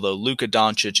 points, although Luka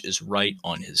Doncic is right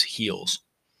on his heels.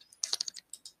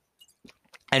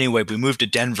 Anyway, we moved to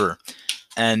Denver,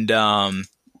 and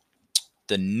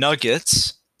the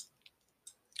Nuggets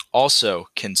also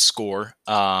can score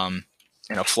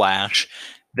in a flash.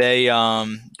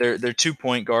 Their 2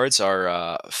 point guards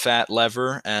are Fat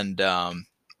Lever and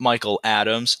Michael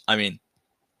Adams. I mean,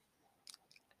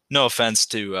 no offense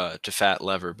to Fat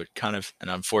Lever, but kind of an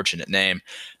unfortunate name.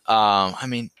 I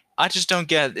mean, I just don't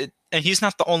get it. And he's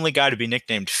not the only guy to be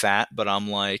nicknamed Fat, but I'm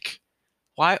like,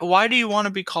 why do you want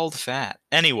to be called fat?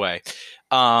 Anyway,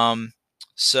 um,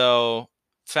 so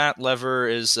Fat Lever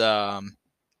is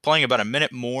playing about a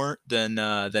minute more than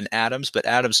Adams, but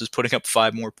Adams is putting up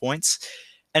 5 more points.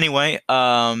 Anyway,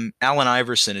 Allen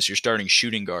Iverson is your starting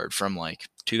shooting guard from like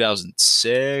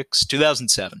 2006,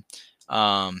 2007.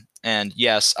 And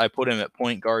yes, I put him at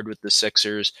point guard with the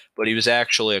Sixers, but he was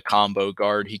actually a combo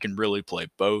guard. He can really play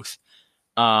both.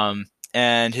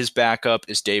 And his backup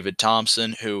is David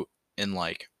Thompson, who in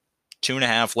like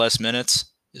 2.5 less minutes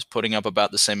is putting up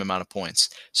about the same amount of points.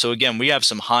 So again, we have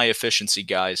some high efficiency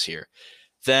guys here.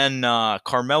 Then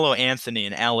Carmelo Anthony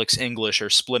and Alex English are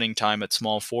splitting time at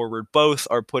small forward. Both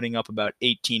are putting up about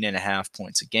 18.5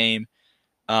 points a game.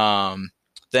 Um,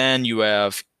 then you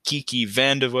have Kiki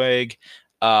Vandeweghe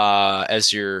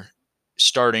as your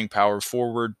starting power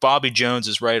forward. Bobby Jones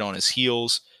is right on his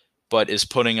heels, but is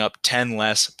putting up 10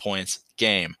 less points a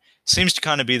game. Seems to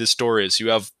kind of be the story is you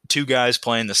have two guys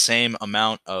playing the same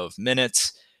amount of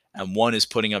minutes, and one is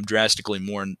putting up drastically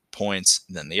more points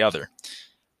than the other.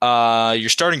 Your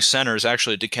starting center is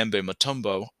actually Dikembe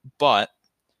Mutombo, but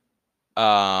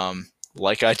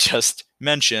like I just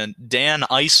mentioned, Dan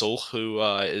Issel, who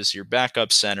is your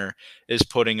backup center, is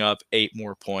putting up 8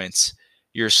 more points.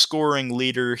 Your scoring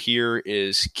leader here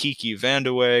is Kiki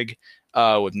Vandeweghe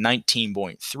with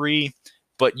 19.3,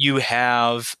 but you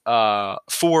have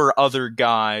four other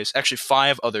guys, actually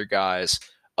five other guys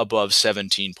above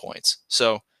 17 points.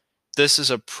 So this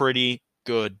is a pretty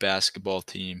good basketball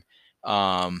team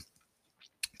um,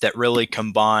 that really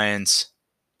combines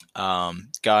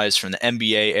guys from the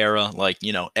NBA era, like,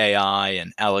 AI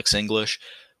and Alex English,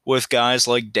 with guys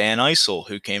like Dan Issel,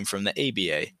 who came from the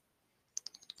ABA.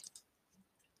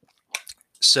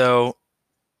 So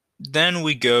then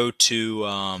we go to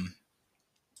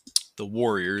the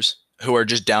Warriors, who are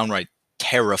just downright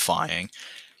terrifying.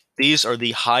 These are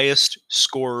the highest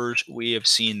scorers we have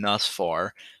seen thus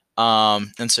far.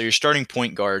 And so your starting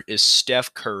point guard is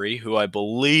Steph Curry, who I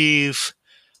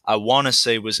want to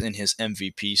say was in his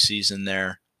MVP season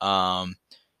there.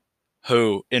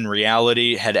 Who in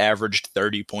reality had averaged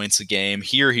 30 points a game.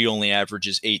 Here he only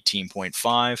averages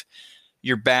 18.5.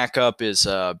 Your backup is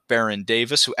Baron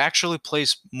Davis, who actually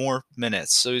plays more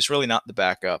minutes, so he's really not the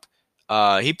backup.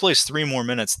 He plays 3 more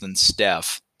minutes than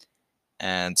Steph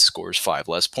and scores 5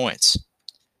 less points.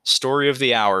 Story of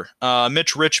the hour.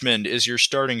 Mitch Richmond is your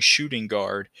starting shooting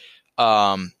guard,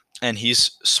 and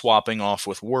he's swapping off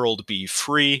with World B.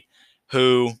 Free,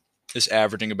 who is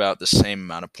averaging about the same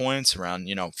amount of points, around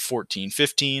 14,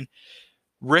 15.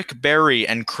 Rick Barry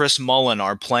and Chris Mullen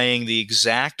are playing the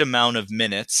exact amount of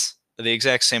minutes, the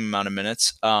exact same amount of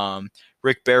minutes.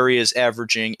 Rick Barry is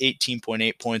averaging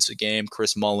 18.8 points a game.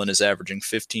 Chris Mullen is averaging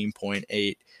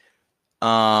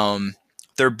 15.8.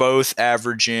 They're both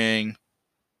averaging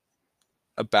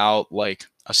about like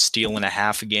a steal and a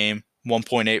half a game.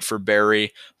 1.8 for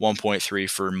Barry, 1.3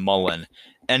 for Mullen.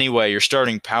 Anyway, your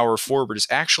starting power forward is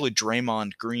actually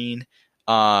Draymond Green,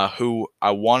 who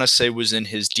I want to say was in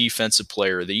his Defensive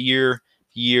Player of the year,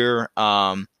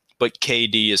 but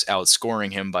KD is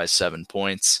outscoring him by 7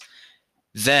 points.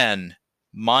 Then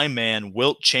my man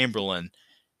Wilt Chamberlain.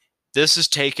 This is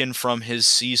taken from his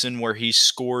season where he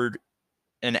scored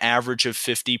an average of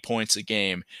 50 points a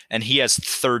game, and he has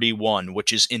 31,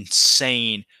 which is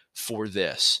insane for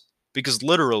this. Because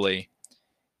literally,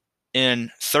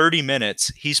 in 30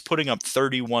 minutes, he's putting up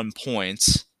 31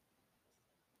 points,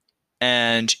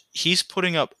 and he's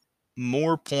putting up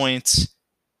more points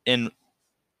in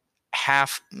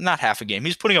not half a game.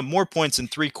 He's putting up more points in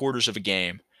 3/4 of a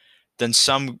game than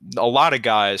a lot of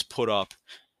guys put up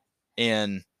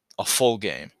in a full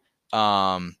game.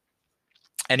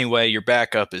 Anyway, your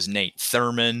backup is Nate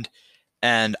Thurmond.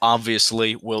 And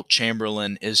obviously, Wilt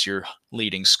Chamberlain is your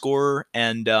leading scorer.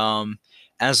 And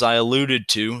as I alluded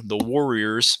to, the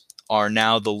Warriors are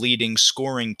now the leading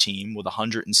scoring team with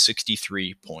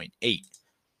 163.8.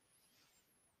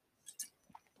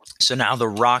 So now the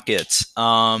Rockets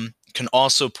can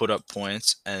also put up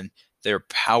points, and they're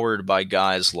powered by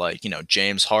guys like,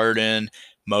 James Harden,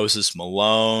 Moses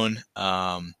Malone,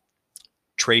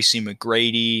 Tracy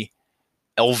McGrady,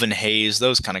 Elvin Hayes,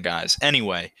 those kind of guys.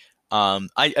 Anyway,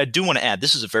 I do want to add,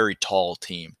 this is a very tall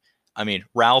team. I mean,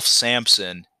 Ralph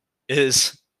Sampson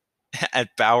is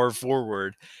at power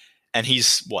forward, and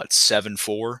he's what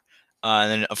 7'4".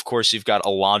 And then of course you've got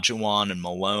Olajuwon and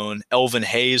Malone. Elvin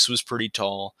Hayes was pretty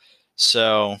tall,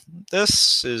 so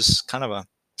this is kind of a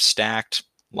stacked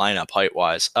lineup height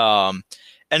wise.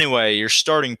 Anyway, your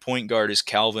starting point guard is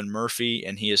Calvin Murphy,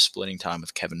 and he is splitting time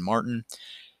with Kevin Martin.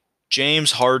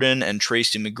 James Harden and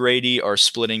Tracy McGrady are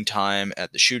splitting time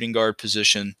at the shooting guard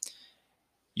position.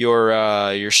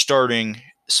 Your starting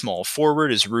small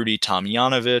forward is Rudy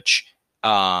Tomjanovich,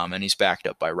 and he's backed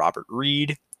up by Robert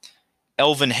Reed.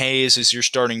 Elvin Hayes is your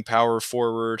starting power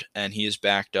forward, and he is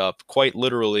backed up quite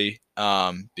literally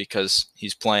because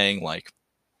he's playing like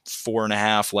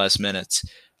 4.5 less minutes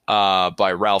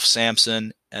by Ralph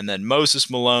Sampson. And then Moses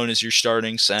Malone is your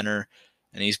starting center,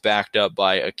 and he's backed up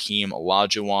by Akeem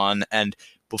Olajuwon. And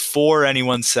before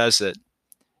anyone says it,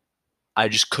 I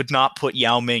just could not put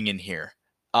Yao Ming in here.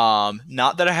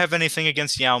 Not that I have anything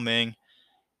against Yao Ming.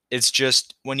 It's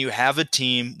just when you have a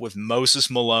team with Moses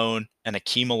Malone and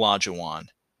Akeem Olajuwon,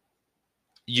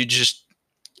 you just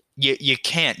you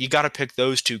can't. You got to pick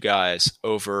those two guys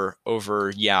over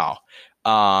Yao.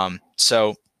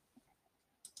 So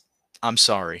I'm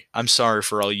sorry. I'm sorry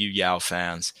for all you Yao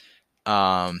fans.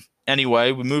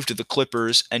 Anyway, we move to the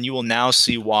Clippers, and you will now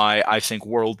see why I think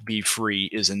World Be Free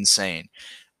is insane.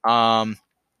 Um,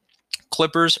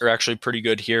 Clippers are actually pretty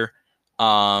good here.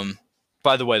 Um,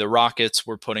 by the way, the Rockets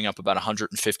were putting up about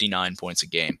 159 points a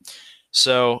game.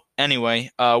 So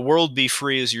anyway, World Be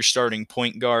Free is your starting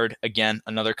point guard. Again,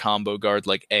 another combo guard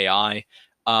like AI.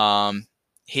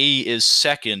 He is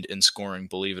second in scoring,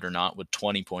 believe it or not, with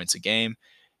 20 points a game.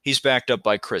 He's backed up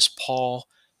by Chris Paul.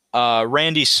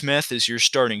 Randy Smith is your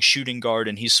starting shooting guard,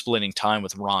 and he's splitting time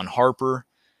with Ron Harper.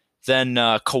 Then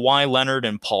Kawhi Leonard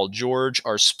and Paul George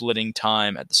are splitting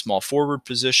time at the small forward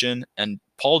position, and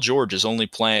Paul George is only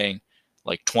playing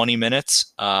like 20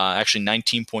 minutes, actually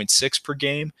 19.6 per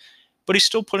game, but he's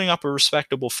still putting up a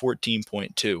respectable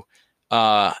 14.2.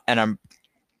 And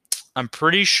I'm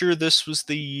pretty sure this was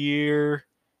the year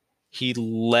he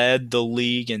led the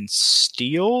league in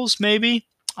steals, maybe?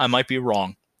 I might be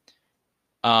wrong.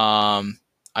 I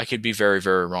could be very,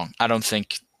 very wrong. I don't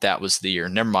think that was the year.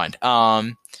 Never mind.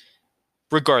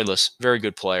 Regardless, very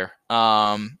good player.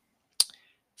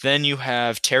 Then you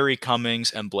have Terry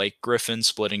Cummings and Blake Griffin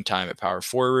splitting time at power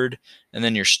forward. And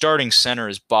then your starting center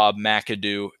is Bob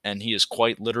McAdoo, and he is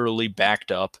quite literally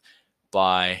backed up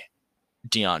by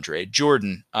DeAndre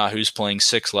Jordan, who's playing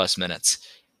 6 less minutes.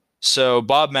 So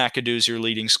Bob McAdoo is your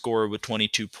leading scorer with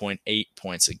 22.8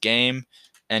 points a game.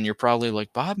 And you're probably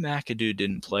like, Bob McAdoo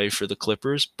didn't play for the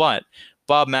Clippers, but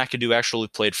Bob McAdoo actually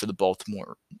played for the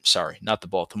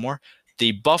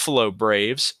the Buffalo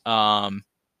Braves,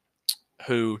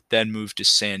 who then moved to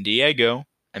San Diego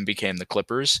and became the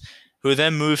Clippers, who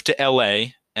then moved to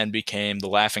LA and became the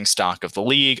laughingstock of the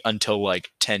league until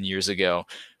like 10 years ago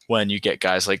when you get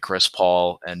guys like Chris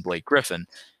Paul and Blake Griffin.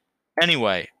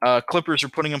 Anyway, Clippers are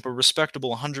putting up a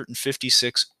respectable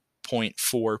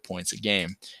 156.4 points a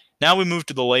game. Now we move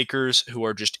to the Lakers, who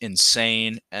are just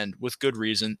insane, and with good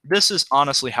reason. This is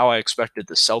honestly how I expected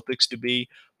the Celtics to be,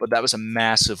 but that was a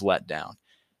massive letdown.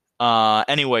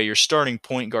 Anyway, your starting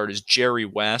point guard is Jerry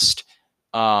West,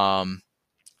 and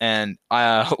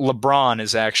LeBron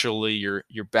is actually your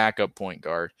backup point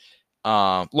guard.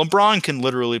 LeBron can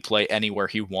literally play anywhere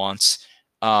he wants,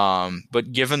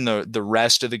 but given the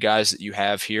rest of the guys that you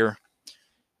have here,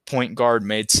 point guard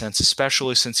made sense,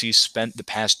 especially since he's spent the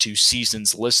past 2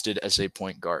 seasons listed as a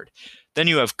point guard. Then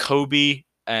you have Kobe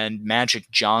and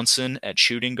Magic Johnson at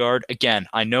shooting guard. Again,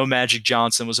 I know Magic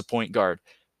Johnson was a point guard,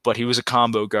 but he was a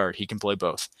combo guard. He can play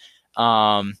both.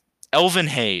 Elvin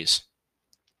Hayes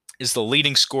is the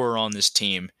leading scorer on this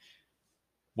team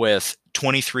with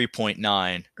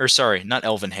 23.9, or sorry, not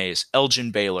Elvin Hayes,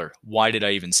 Elgin Baylor. Why did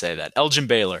I even say that? Elgin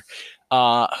Baylor,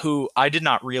 who I did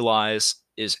not realize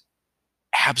is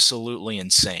absolutely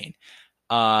insane.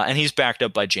 And he's backed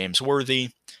up by James Worthy.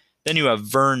 Then you have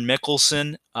Vern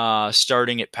Mickelson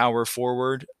starting at power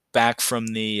forward, back from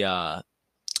the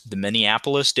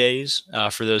Minneapolis days.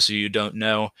 For those of you who don't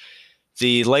know,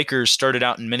 the Lakers started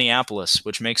out in Minneapolis,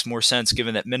 which makes more sense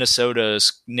given that Minnesota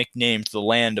is nicknamed the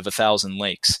land of 1,000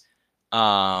 lakes.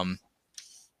 Or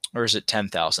is it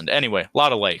 10,000? Anyway, a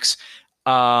lot of lakes.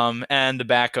 And the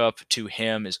backup to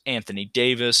him is Anthony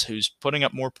Davis, who's putting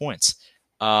up more points.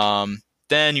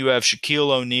 Then you have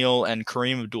Shaquille O'Neal and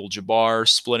Kareem Abdul-Jabbar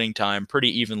splitting time pretty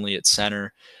evenly at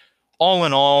center. All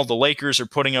in all, the Lakers are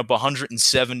putting up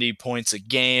 170 points a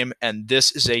game, and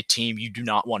this is a team you do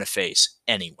not want to face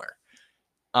anywhere.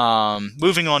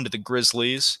 Moving on to the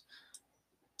Grizzlies.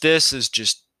 This is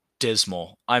just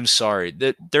dismal. I'm sorry.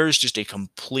 That there's just a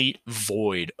complete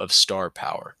void of star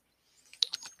power.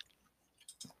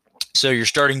 So your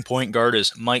starting point guard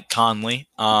is Mike Conley.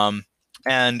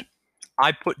 And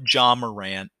I put Ja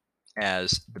Morant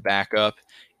as the backup,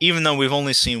 even though we've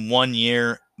only seen 1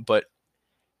 year, but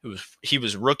he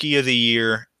was rookie of the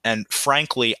year, and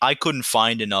frankly, I couldn't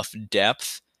find enough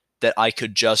depth that I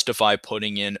could justify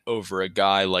putting in over a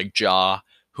guy like Ja,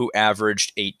 who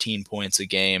averaged 18 points a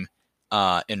game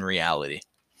in reality.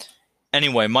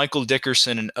 Anyway, Michael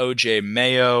Dickerson and OJ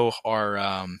Mayo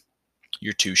are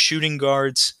your two shooting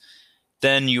guards.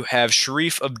 Then you have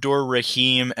Sharif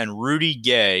Abdur-Rahim and Rudy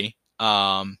Gay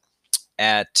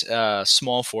at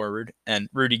small forward. And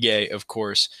Rudy Gay, of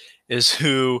course, is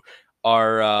who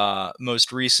our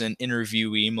most recent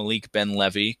interviewee, Malik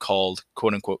Ben-Levy, called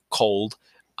quote unquote cold.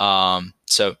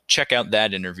 So check out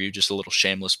that interview, just a little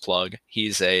shameless plug.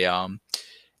 He's a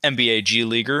NBA G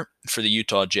Leaguer for the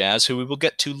Utah Jazz, who we will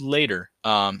get to later.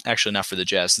 Actually, not for the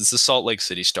Jazz. It's the Salt Lake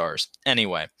City Stars.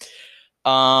 Anyway,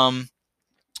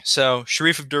 so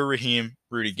Sharif Abdur-Rahim,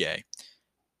 Rudy Gay.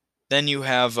 Then you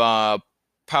have Pau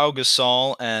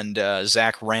Gasol and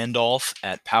Zach Randolph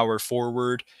at power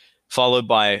forward, followed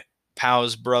by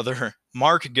Pau's brother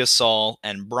Mark Gasol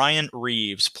and Bryant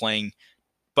Reeves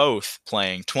both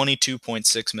playing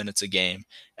 22.6 minutes a game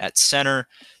at center.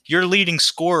 Your leading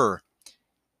scorer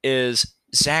is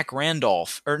Zach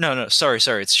Randolph, or no, sorry,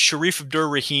 it's Sharif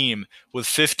Abdur-Rahim with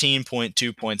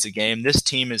 15.2 points a game. This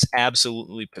team is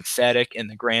absolutely pathetic in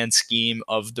the grand scheme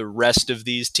of the rest of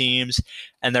these teams,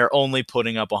 and they're only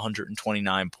putting up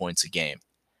 129 points a game.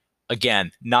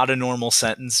 Again, not a normal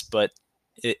sentence, but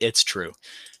it's true.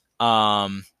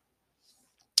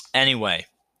 Anyway,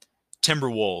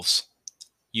 Timberwolves.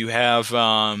 You have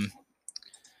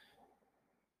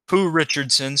Pooh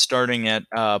Richardson starting at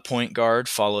point guard,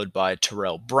 followed by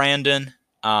Terrell Brandon.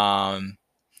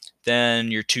 Then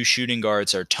your two shooting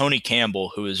guards are Tony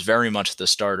Campbell, who is very much the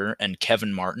starter, and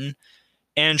Kevin Martin.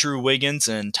 Andrew Wiggins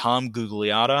and Tom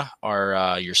Gugliotta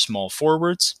are your small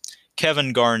forwards.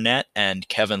 Kevin Garnett and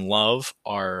Kevin Love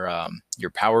are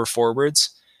your power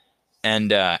forwards.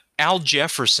 And Al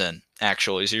Jefferson,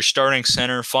 actually, is your starting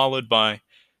center, followed by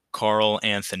Karl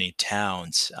Anthony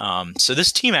Towns. So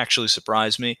this team actually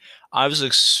surprised me. I was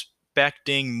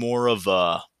expecting more of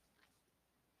a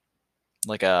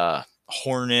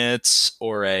Hornets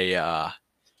or a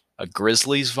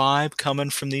Grizzlies vibe coming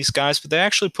from these guys, but they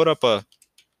actually put up a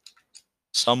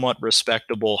somewhat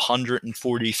respectable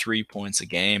 143 points a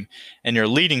game, and your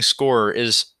leading scorer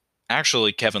is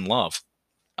actually Kevin Love,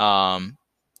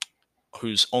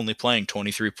 who's only playing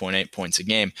 23.8 points a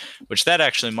game, which that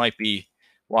actually might be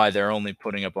why they're only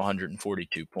putting up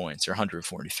 142 points, or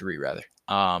 143 rather.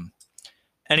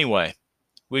 Anyway,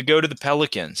 we go to the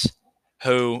Pelicans,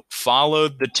 who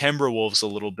followed the Timberwolves a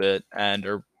little bit and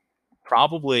are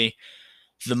probably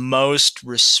the most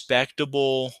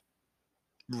respectable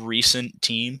recent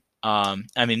team.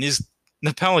 I mean,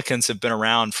 the Pelicans have been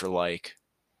around for like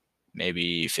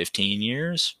maybe 15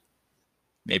 years,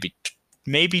 maybe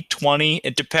 20.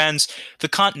 It depends. The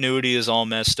continuity is all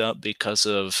messed up because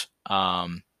of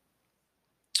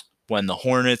when the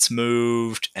Hornets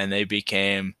moved and they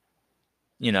became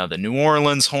the New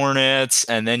Orleans Hornets,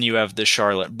 and then you have the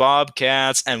Charlotte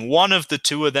Bobcats, and one of the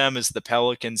two of them is the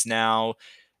Pelicans now,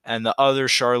 and the other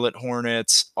Charlotte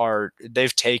Hornets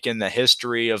they've taken the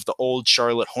history of the old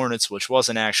Charlotte Hornets, which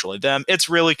wasn't actually them. It's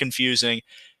really confusing.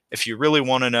 If you really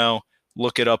want to know,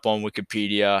 look it up on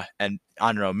Wikipedia, and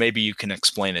I don't know, maybe you can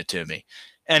explain it to me.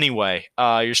 Anyway,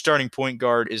 your starting point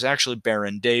guard is actually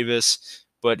Baron Davis,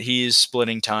 but he's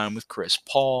splitting time with Chris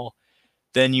Paul.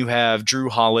 Then you have Drew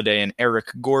Holiday and Eric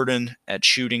Gordon at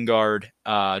shooting guard,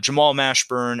 Jamal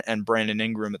Mashburn and Brandon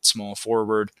Ingram at small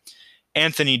forward,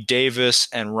 Anthony Davis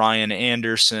and Ryan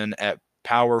Anderson at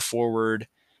power forward,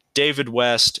 David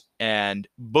West and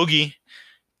Boogie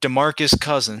DeMarcus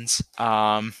Cousins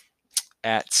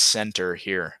at center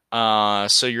here.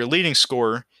 So your leading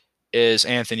scorer is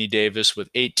Anthony Davis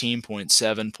with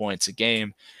 18.7 points a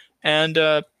game, and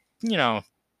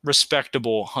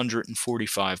respectable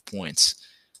 145 points.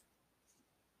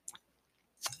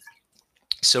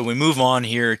 So we move on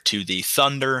here to the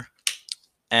Thunder,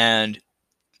 and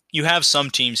you have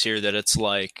some teams here that it's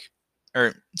like,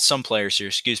 or some players here,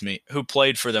 excuse me, who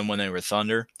played for them when they were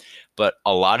Thunder, but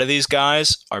a lot of these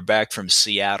guys are back from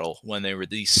Seattle when they were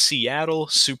the Seattle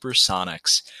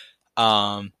Supersonics.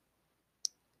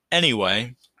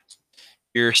 Anyway,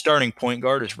 your starting point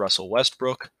guard is Russell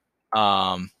Westbrook,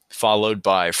 followed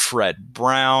by Fred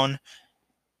Brown.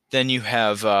 Then you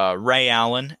have Ray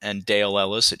Allen and Dale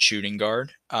Ellis at shooting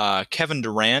guard. Kevin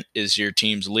Durant is your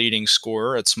team's leading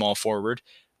scorer at small forward.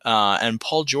 And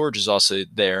Paul George is also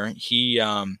there.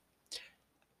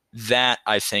 That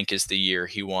I think is the year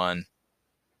he won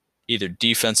either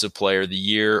defensive player of the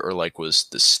year or like was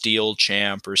the steal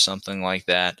champ or something like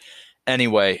that.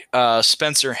 Anyway,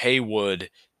 Spencer Haywood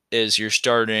is your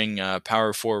starting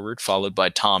power forward, followed by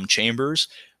Tom Chambers,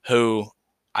 who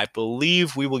I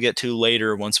believe we will get to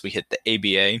later once we hit the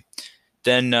ABA.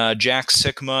 Then Jack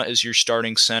Sikma is your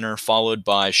starting center, followed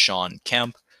by Sean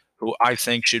Kemp, who I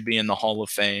think should be in the Hall of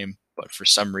Fame, but for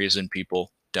some reason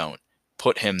people don't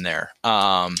put him there.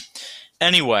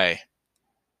 Anyway,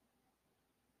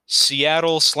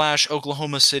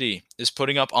 Seattle/Oklahoma City is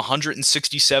putting up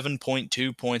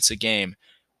 167.2 points a game,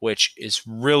 which is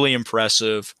really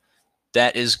impressive.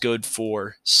 That is good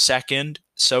for second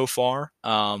so far,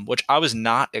 which I was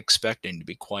not expecting, to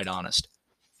be quite honest.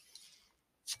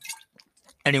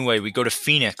 Anyway, we go to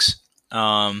Phoenix.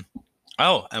 And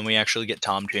we actually get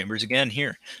Tom Chambers again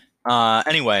here.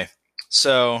 Anyway,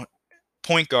 so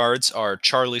point guards are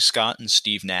Charlie Scott and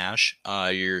Steve Nash.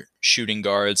 Your shooting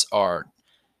guards are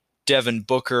Devin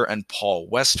Booker and Paul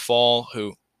Westphal,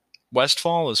 who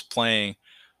Westphal is playing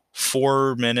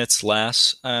 4 minutes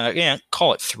less.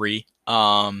 Call it three.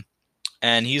 And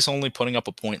he's only putting up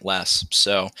a point less.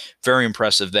 So very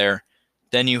impressive there.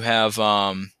 Then you have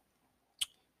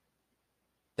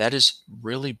that is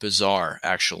really bizarre,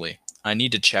 actually. I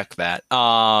need to check that.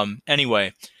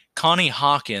 Anyway, Connie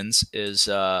Hawkins is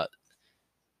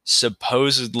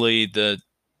supposedly the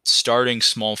starting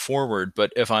small forward,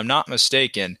 but if I'm not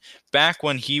mistaken, back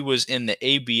when he was in the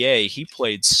ABA, he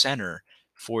played center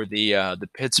for the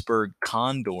Pittsburgh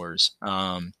Condors.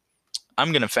 I'm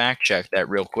gonna fact check that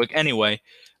real quick. Anyway,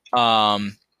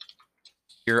 um,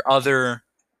 your other,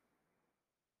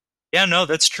 yeah, no,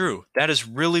 that's true. That is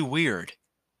really weird.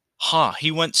 He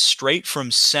went straight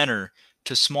from center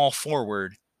to small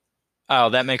forward. Oh,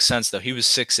 that makes sense though. He was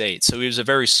 6'8", so he was a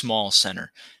very small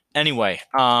center. Anyway,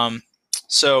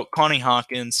 so Connie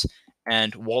Hawkins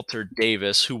and Walter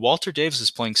Davis, who Walter Davis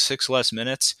is playing 6 less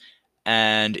minutes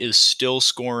and is still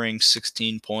scoring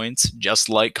 16 points, just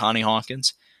like Connie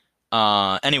Hawkins.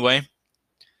 Anyway,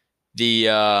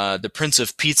 the Prince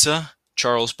of Pizza,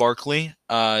 Charles Barkley,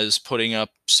 is putting up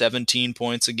 17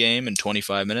 points a game in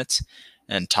 25 minutes.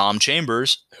 And Tom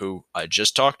Chambers, who I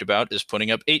just talked about, is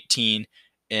putting up 18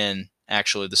 in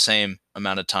actually the same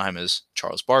amount of time as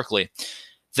Charles Barkley.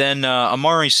 Then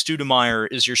Amari Stoudemire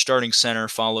is your starting center,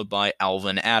 followed by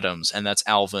Alvin Adams. And that's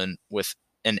Alvin with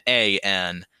an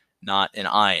A-N, not an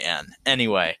I-N.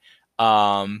 Anyway,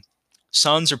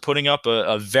 Suns are putting up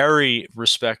a very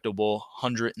respectable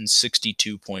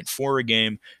 162.4 a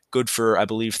game, good for, I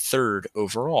believe, third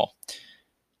overall.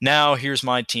 Now, here's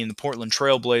my team, the Portland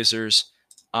Trailblazers.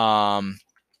 So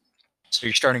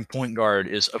your starting point guard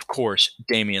is, of course,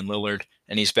 Damian Lillard,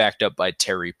 and he's backed up by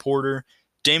Terry Porter.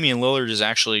 Damian Lillard is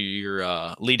actually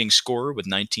your leading scorer with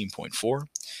 19.4.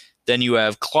 Then you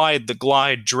have Clyde the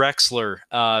Glide Drexler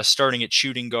starting at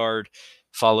shooting guard,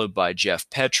 followed by Jeff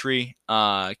Petrie.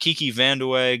 Kiki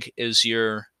Vandeweghe is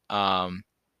your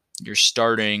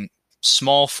starting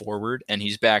small forward, and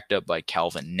he's backed up by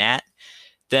Calvin Nat.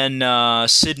 Then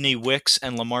Sidney Wicks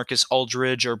and LaMarcus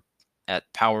Aldridge are at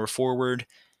power forward,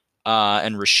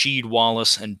 and Rasheed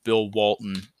Wallace and Bill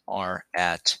Walton are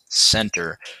at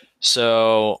center.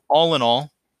 So all in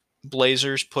all,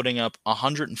 Blazers putting up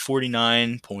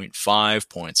 149.5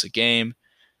 points a game.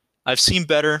 I've seen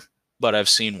better, but I've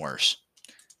seen worse.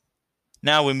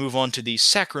 Now we move on to the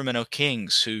Sacramento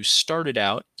Kings, who started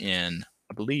out in,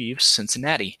 I believe,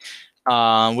 Cincinnati,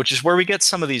 which is where we get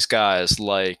some of these guys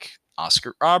like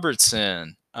Oscar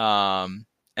Robertson, and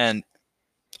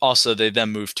also they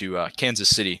then moved to Kansas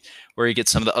City, where you get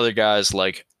some of the other guys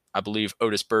like, I believe,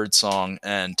 Otis Birdsong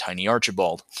and Tiny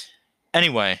Archibald.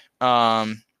 Anyway,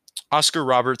 Oscar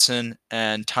Robertson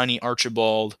and Tiny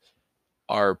Archibald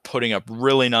are putting up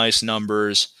really nice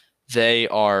numbers. They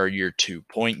are your 2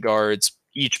 point guards,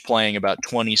 each playing about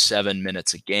 27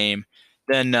 minutes a game.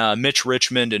 Then Mitch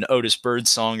Richmond and Otis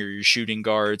Birdsong are your shooting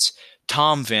guards.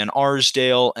 Tom Van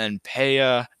Arsdale and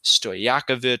Peja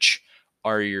Stojakovic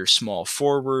are your small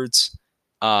forwards.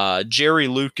 Jerry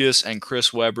Lucas and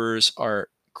Chris Webber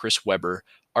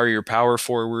are your power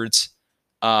forwards.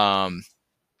 Vlade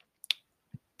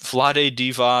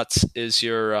Divac is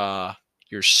your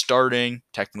starting,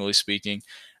 technically speaking,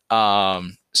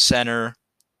 center,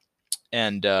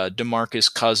 and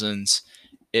DeMarcus Cousins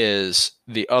is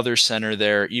the other center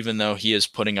there, even though he is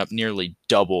putting up nearly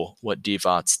double what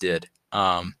Divac did.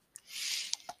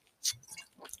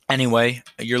 Anyway,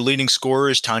 your leading scorer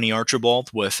is Tiny Archibald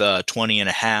with 20 and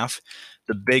a half.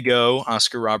 The Big O,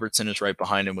 Oscar Robertson, is right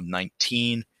behind him with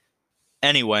 19.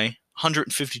 Anyway,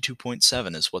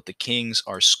 152.7 is what the Kings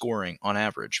are scoring on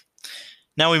average.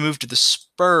 Now we move to the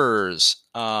Spurs,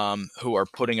 who are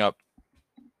putting up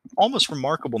almost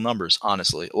remarkable numbers,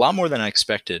 honestly. A lot more than I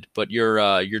expected. But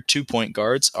your 2 point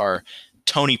guards are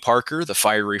Tony Parker, the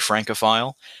fiery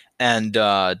Francophile, and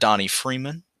Donnie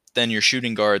Freeman. Then your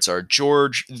shooting guards are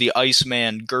George, the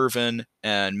Iceman Gervin,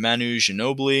 and Manu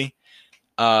Ginobili.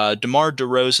 DeMar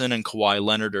DeRozan and Kawhi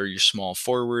Leonard are your small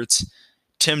forwards.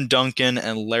 Tim Duncan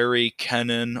and Larry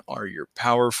Kennan are your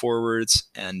power forwards,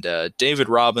 and David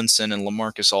Robinson and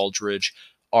LaMarcus Aldridge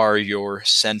are your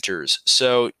centers.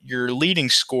 So your leading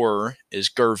scorer is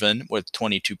Gervin with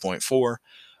 22.4,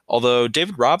 although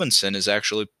David Robinson is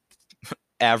actually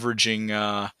averaging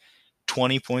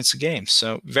 20 points a game.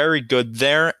 So very good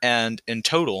there. And in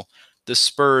total, the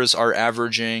Spurs are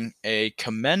averaging a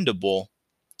commendable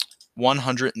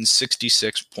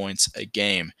 166 points a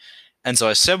game. And so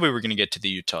I said we were going to get to the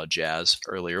Utah Jazz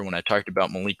earlier when I talked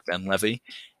about Malik Benlevy.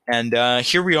 And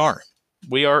here we are.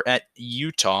 We are at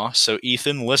Utah. So,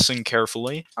 Ethan, listen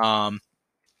carefully.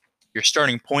 Your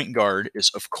starting point guard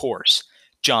is, of course,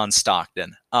 John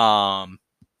Stockton. I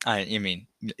mean,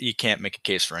 you can't make a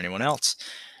case for anyone else.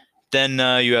 Then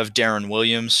you have Darren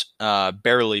Williams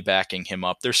barely backing him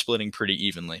up. They're splitting pretty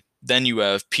evenly. Then you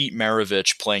have Pete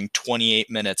Maravich playing 28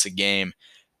 minutes a game,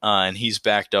 and he's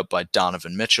backed up by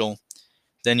Donovan Mitchell.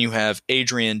 Then you have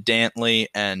Adrian Dantley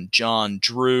and John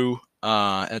Drew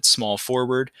at small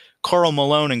forward. Karl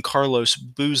Malone and Carlos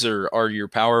Boozer are your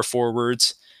power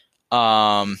forwards.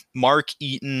 Mark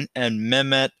Eaton and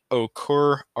Mehmet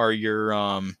Okur are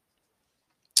your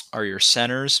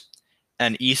centers.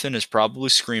 And Ethan is probably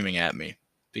screaming at me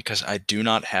because I do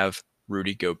not have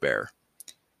Rudy Gobert.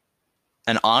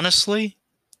 And honestly,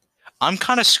 I'm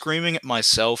kind of screaming at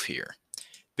myself here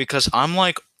because I'm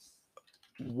like,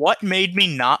 what made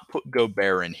me not put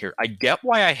Gobert in here? I get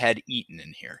why I had Eaton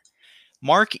in here.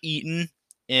 Mark Eaton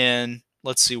in,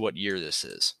 let's see what year this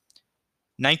is,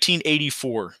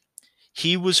 1984.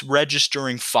 He was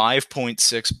registering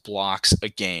 5.6 blocks a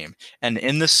game. And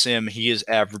in the sim, he is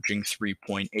averaging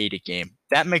 3.8 a game.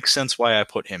 That makes sense why I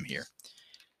put him here.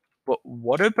 But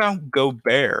what about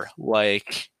Gobert?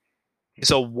 Like,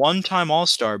 he's a one-time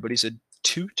All-Star, but he's a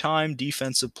two-time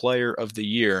Defensive Player of the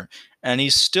Year. And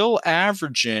he's still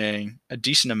averaging a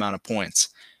decent amount of points.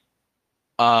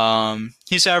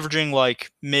 He's averaging like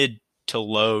mid to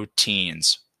low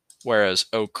teens. Whereas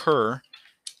Okur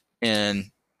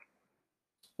in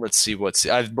let's see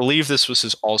I believe this was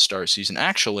his all-star season.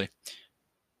 Actually,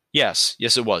 yes,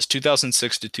 it was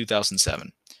 2006 to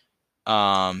 2007.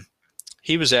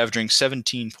 He was averaging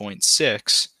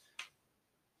 17.6.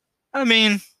 I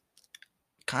mean,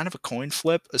 kind of a coin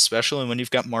flip, especially when you've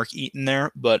got Mark Eaton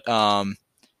there. But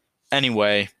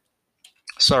anyway,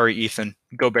 sorry, Ethan.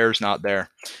 Gobert's not there.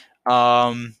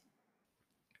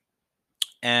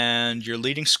 And your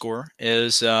leading scorer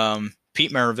is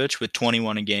Pete Maravich with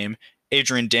 21 a game.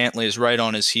 Adrian Dantley is right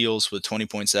on his heels with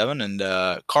 20.7, and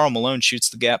Karl Malone shoots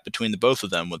the gap between the both of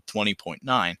them with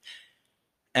 20.9.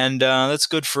 And that's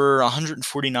good for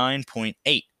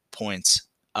 149.8 points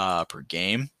per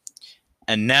game.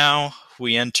 And now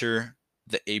we enter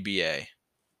the ABA.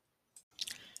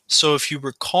 So if you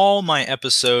recall my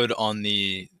episode on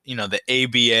the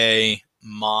ABA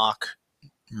mock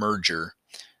merger,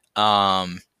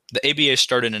 the ABA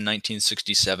started in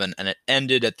 1967 and it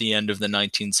ended at the end of the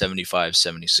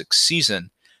 1975-76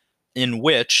 season, in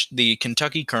which the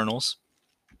Kentucky Colonels,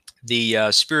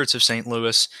 the Spirits of St.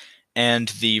 Louis, and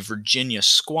the Virginia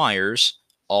Squires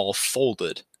all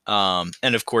folded. And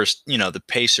of course, the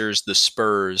Pacers, the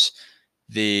Spurs,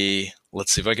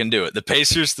 let's see if I can do it. The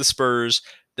Pacers, the Spurs,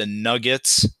 the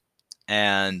Nuggets,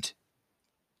 and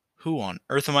who on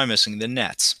earth am I missing? The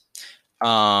Nets.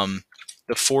 The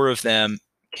four of them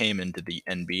came into the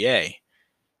NBA.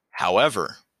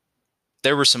 However,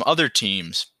 there were some other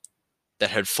teams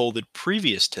that had folded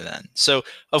previous to then. So,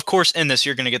 of course, in this,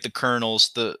 you're going to get the Colonels,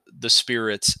 the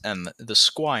Spirits, and the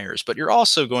Squires, but you're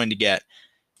also going to get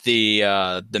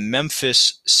the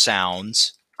Memphis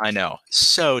Sounds. I know,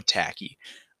 so tacky.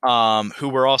 Who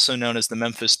were also known as the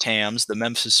Memphis Tams, the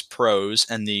Memphis Pros,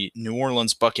 and the New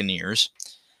Orleans Buccaneers.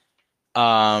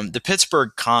 The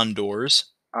Pittsburgh Condors,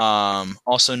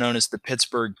 also known as the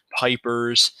Pittsburgh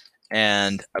Pipers,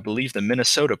 and I believe the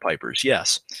Minnesota Pipers.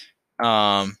 Yes.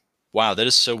 Wow, that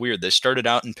is so weird. They started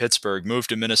out in Pittsburgh, moved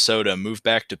to Minnesota, moved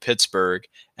back to Pittsburgh,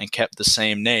 and kept the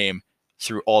same name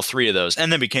through all three of those,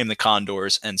 and then became the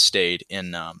Condors and stayed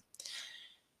in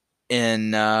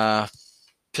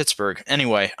Pittsburgh.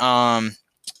 Anyway,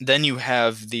 then you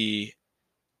have the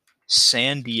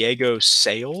San Diego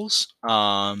Sails.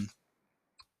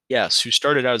 Yes, who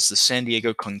started out as the San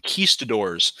Diego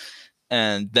Conquistadors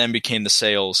and then became the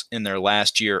Sails in their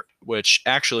last year, which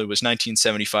actually was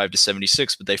 1975 to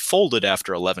 76, but they folded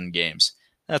after 11 games.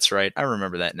 That's right, I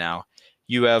remember that now.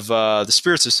 You have the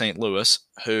Spirits of St. Louis,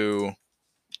 who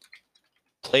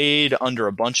played under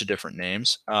a bunch of different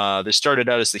names. They started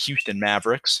out as the Houston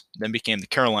Mavericks, then became the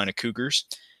Carolina Cougars,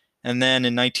 and then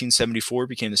in 1974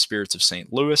 became the Spirits of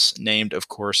St. Louis, named, of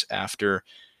course, after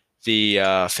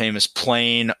the famous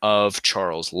plane of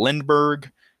Charles Lindbergh.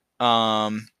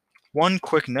 Um, One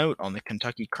quick note on the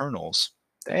Kentucky Colonels: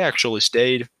 they actually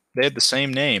stayed. They had the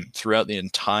same name throughout the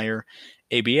entire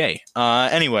ABA.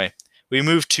 Anyway, we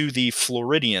moved to the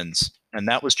Floridians, and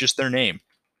that was just their name,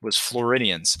 was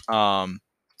Floridians.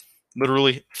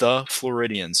 Literally the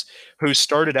Floridians, who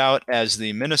started out as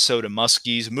the Minnesota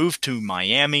Muskies, moved to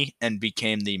Miami and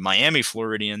became the Miami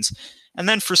Floridians, and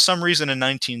then for some reason in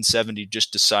 1970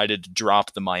 just decided to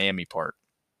drop the Miami part.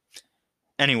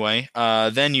 Anyway,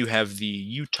 then you have the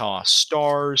Utah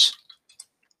Stars,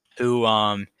 who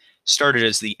started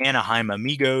as the Anaheim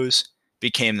Amigos,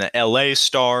 became the LA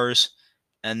Stars,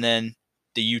 and then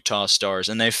the Utah Stars,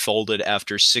 and they folded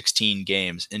after 16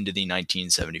 games into the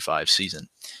 1975 season.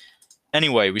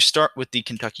 Anyway, we start with the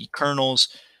Kentucky Colonels.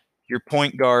 Your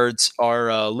point guards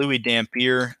are Louis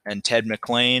Dampier and Ted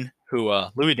McLean, who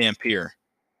Louis Dampier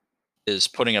is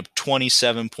putting up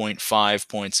 27.5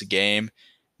 points a game.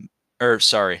 Or,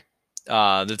 sorry,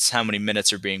 that's how many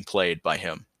minutes are being played by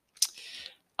him.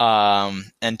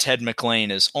 And Ted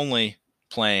McLean is only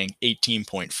playing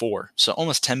 18.4, so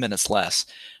almost 10 minutes less.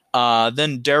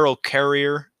 Then Daryl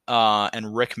Carrier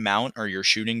and Rick Mount are your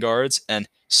shooting guards, and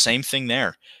same thing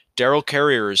there. Daryl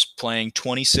Carrier is playing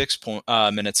 26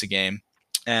 minutes a game,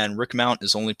 and Rick Mount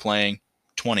is only playing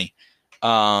 20.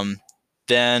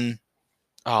 Then,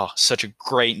 oh, such a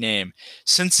great name.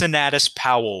 Cincinnatus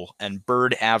Powell and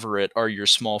Bird Averett are your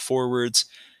small forwards.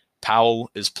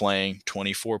 Powell is playing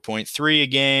 24.3 a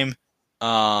game,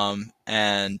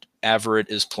 and Averett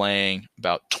is playing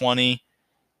about 20.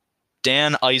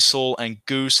 Dan Eisel and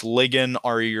Goose Ligon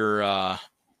are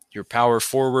your power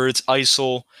forwards.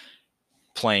 Eisel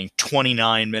playing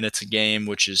 29 minutes a game,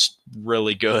 which is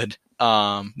really good.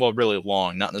 Well, really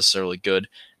long, not necessarily good.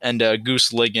 And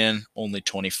Goose Ligon only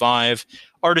 25.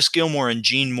 Artis Gilmore and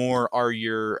Gene Moore are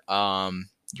your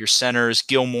centers.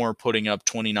 Gilmore putting up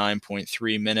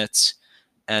 29.3 minutes,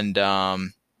 and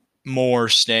Moore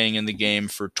staying in the game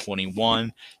for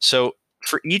 21. So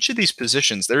for each of these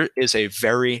positions, there is a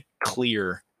very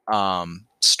clear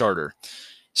starter.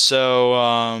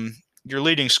 So your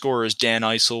leading scorer is Dan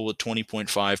Eisel with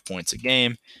 20.5 points a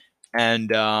game, and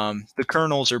the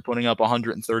Colonels are putting up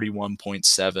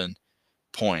 131.7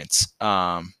 points,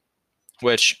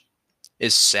 which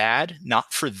is sad,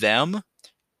 not for them,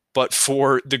 but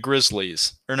for the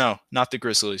Grizzlies. Or no, not the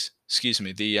Grizzlies. Excuse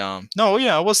me. No,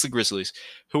 yeah, it was the Grizzlies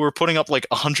who were putting up like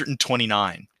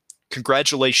 129.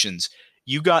 Congratulations.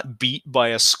 You got beat by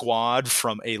a squad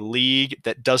from a league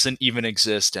that doesn't even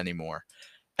exist anymore.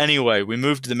 Anyway, we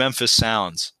moved to the Memphis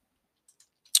Sounds.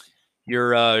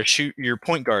 Your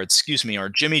point guards, excuse me, are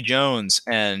Jimmy Jones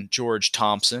and George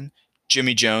Thompson.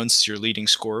 Jimmy Jones is your leading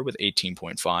scorer with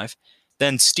 18.5.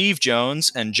 Then Steve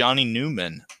Jones and Johnny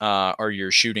Newman are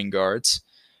your shooting guards.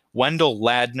 Wendell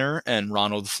Ladner and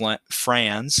Ronald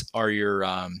Franz are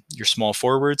your small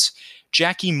forwards.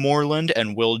 Jackie Moreland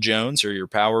and Will Jones are your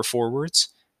power forwards.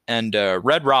 And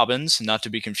Red Robbins, not to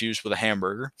be confused with a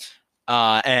hamburger,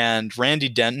 and Randy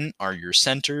Denton are your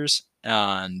centers.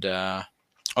 And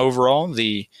overall,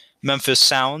 the Memphis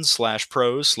Sounds slash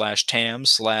Pros slash Tams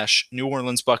slash New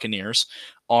Orleans Buccaneers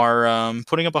are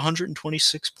putting up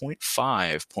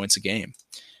 126.5 points a game.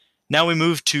 Now we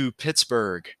move to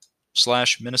Pittsburgh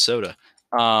slash Minnesota,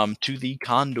 to the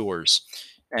Condors.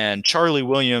 And Charlie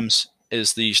Williams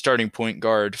is the starting point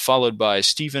guard, followed by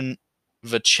Steven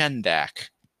Vachendak.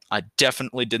 I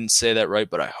definitely didn't say that right,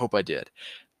 but I hope I did.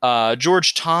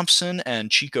 George Thompson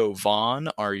and Chico Vaughn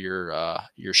are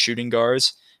your shooting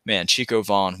guards. Man, Chico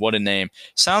Vaughn, what a name.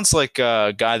 Sounds like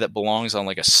a guy that belongs on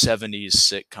like a 70s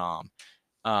sitcom,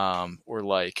 or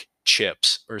like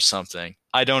Chips or something.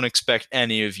 I don't expect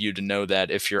any of you to know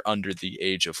that if you're under the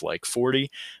age of like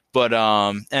 40. But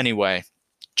anyway,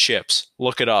 Chips,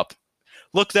 look it up.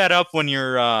 Look that up when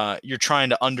you're trying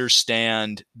to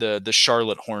understand the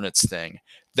Charlotte Hornets thing.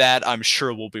 That I'm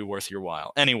sure will be worth your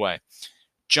while. Anyway,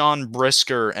 John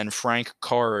Brisker and Frank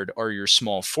Card are your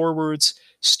small forwards.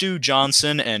 Stu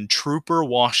Johnson and Trooper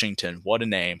Washington, what a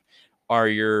name, are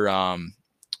your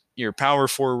power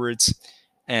forwards.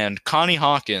 and Connie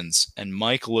Hawkins and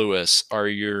Mike Lewis are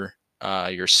your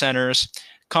centers.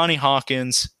 Connie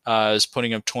Hawkins is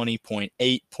putting up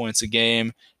 20.8 points a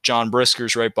game. John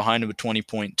Brisker's right behind him with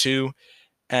 20.2,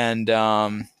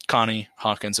 and Connie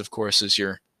Hawkins, of course, is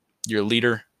your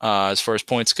leader as far as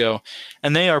points go,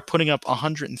 and they are putting up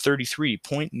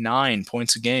 133.9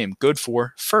 points a game. Good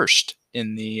for first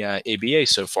in the ABA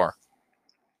so far.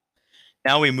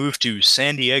 Now we move to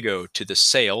San Diego to the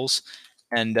Sails,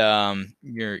 and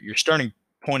your starting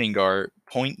point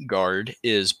guard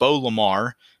is Bo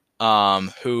Lamar,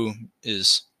 who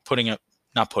is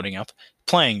not putting up,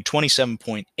 playing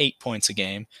 27.8 points a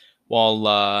game,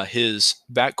 while his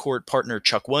backcourt partner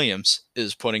Chuck Williams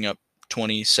is putting up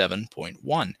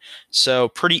 27.1. So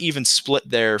pretty even split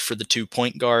there for the 2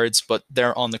 point guards, but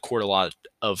they're on the court a lot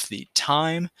of the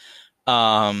time.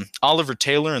 Oliver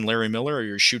Taylor and Larry Miller are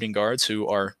your shooting guards, who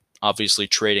are obviously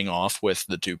trading off with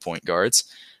the 2 point guards.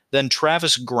 Then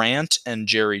Travis Grant and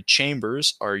Jerry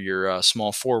Chambers are your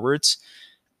small forwards.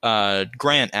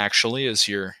 Grant actually is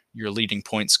your leading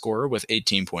point scorer with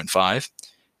 18.5.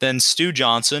 Then Stu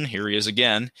Johnson, here he is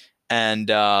again, and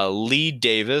Lee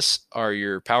Davis are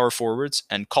your power forwards,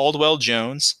 and Caldwell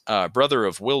Jones, brother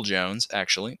of Will Jones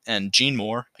actually, and Gene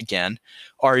Moore again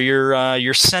are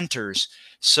your centers.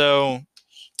 So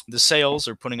the Sails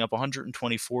are putting up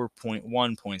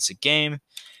 124.1 points a game,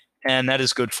 and that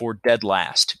is good for dead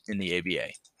last in the ABA.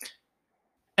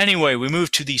 Anyway, we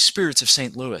move to the Spirits of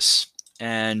St. Louis,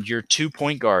 and your 2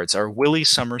 point guards are Willie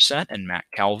Somerset and Matt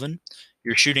Calvin.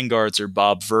 Your shooting guards are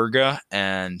Bob Verga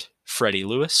and Freddie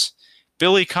Lewis.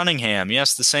 Billy Cunningham,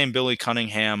 yes, the same Billy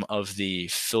Cunningham of the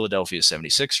Philadelphia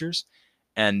 76ers,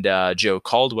 and Joe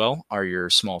Caldwell are your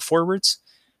small forwards.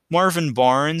 Marvin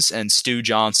Barnes and Stu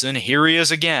Johnson, here he is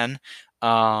again,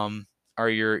 are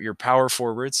your power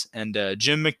forwards, and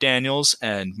Jim McDaniels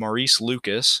and Maurice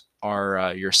Lucas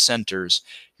are your centers.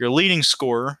 Your leading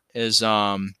scorer is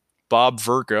Bob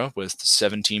Verga with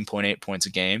 17.8 points a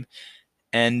game,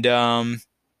 and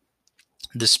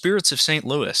the Spirits of St.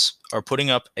 Louis are putting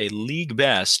up a league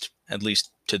best, at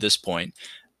least to this point,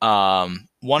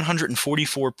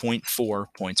 144.4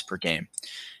 points per game.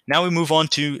 Now we move on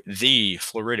to the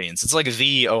Floridians. It's like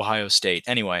the Ohio State.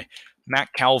 Anyway,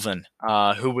 Matt Calvin,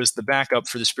 who was the backup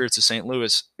for the Spirits of St.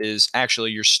 Louis, is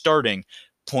actually your starting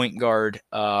point guard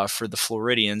for the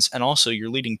Floridians, and also your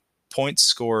leading point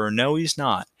scorer. No, he's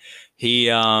not. He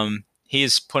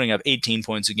is putting up 18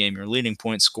 points a game. Your leading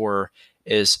point scorer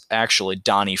is actually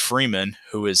Donnie Freeman,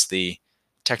 who is the,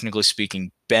 technically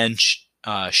speaking, bench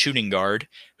shooting guard,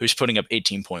 who's putting up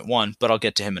 18.1, but I'll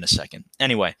get to him in a second.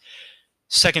 Anyway,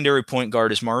 secondary point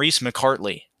guard is Maurice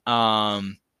McCartley.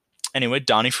 Anyway,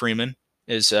 Donnie Freeman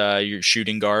is your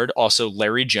shooting guard. Also,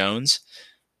 Larry Jones.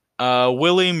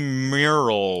 Willie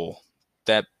Murrell.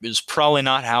 That is probably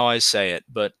not how I say it,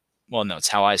 but, well, no, it's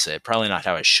how I say it. Probably not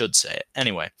how I should say it.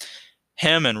 Anyway,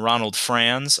 him and Ronald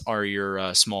Franz are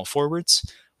your small forwards.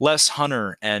 Les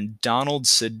Hunter and Donald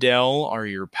Siddell are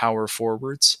your power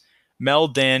forwards. Mel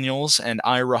Daniels and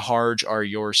Ira Harge are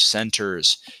your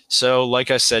centers. So, like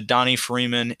I said, Donnie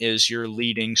Freeman is your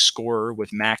leading scorer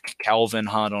with Mac Calvin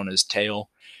hot on his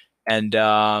tail. And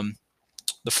the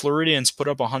Floridians put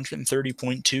up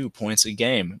 130.2 points a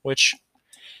game, which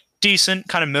decent,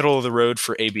 kind of middle of the road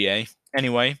for ABA.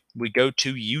 Anyway, we go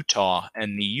to Utah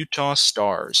and the Utah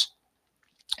Stars.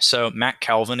 So Matt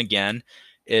Calvin, again,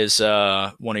 is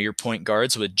one of your point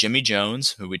guards with Jimmy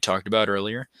Jones, who we talked about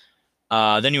earlier.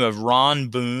 Then you have Ron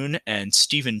Boone and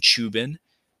Stephen Chubin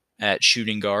at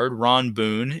shooting guard. Ron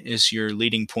Boone is your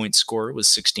leading point scorer with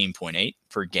 16.8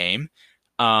 per game.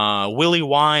 Willie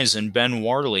Wise and Ben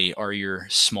Warley are your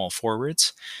small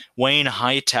forwards. Wayne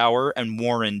Hightower and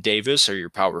Warren Davis are your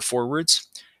power forwards.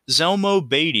 Zelmo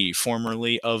Beatty,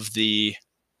 formerly of the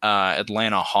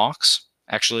Atlanta Hawks,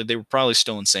 actually they were probably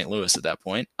still in St. Louis at that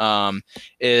point,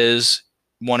 is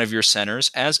one of your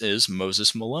centers, as is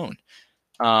Moses Malone.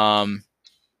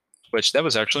 Which that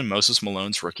was actually Moses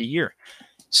Malone's rookie year.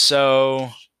 So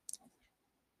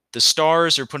the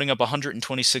Stars are putting up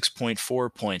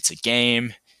 126.4 points a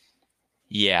game.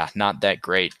 Yeah, not that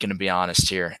great, going to be honest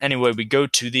here. Anyway, we go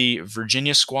to the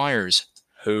Virginia Squires,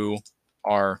 who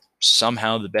are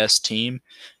somehow the best team.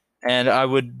 And I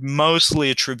would mostly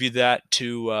attribute that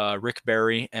to Rick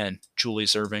Barry and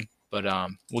Julius Erving, but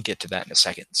we'll get to that in a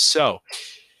second. So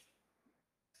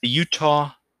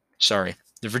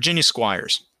the Virginia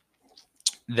Squires,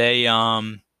 they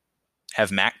have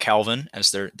Matt Calvin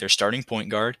as their starting point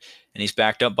guard, and he's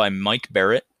backed up by Mike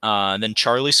Barrett. Then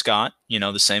Charlie Scott,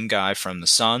 the same guy from the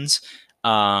Suns.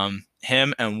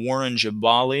 Him and Warren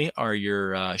Jabali are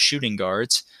your shooting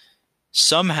guards.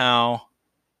 Somehow,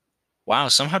 Wow,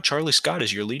 somehow Charlie Scott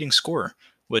is your leading scorer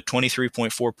with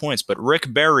 23.4 points, but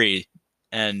Rick Barry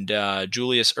and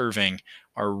Julius Irving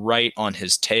are right on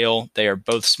his tail. They are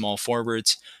both small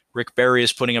forwards. Rick Barry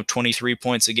is putting up 23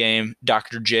 points a game.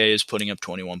 Dr. J is putting up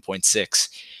 21.6.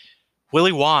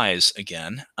 Willie Wise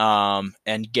again,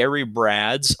 and Gary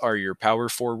Brads are your power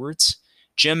forwards.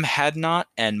 Jim Hadnot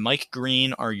and Mike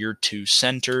Green are your two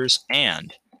centers,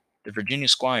 and the Virginia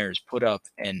Squires put up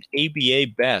an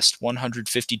ABA best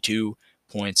 152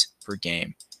 points per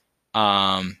game.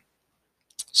 Um,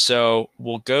 so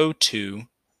we'll go to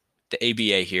the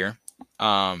ABA here.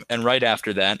 And right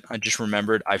after that, I just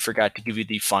remembered I forgot to give you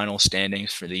the final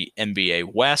standings for the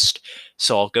NBA West.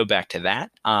 So I'll go back to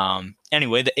that.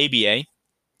 Anyway, the ABA,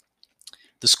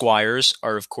 the Squires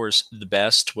are, of course, the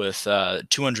best with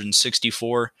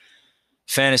 264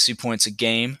 fantasy points a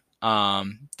game.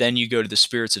 Then you go to the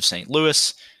Spirits of St.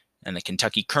 Louis and the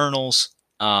Kentucky Colonels,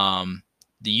 the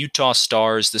Utah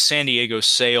Stars, the San Diego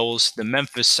Sails, the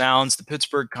Memphis Sounds, the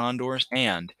Pittsburgh Condors,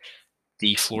 and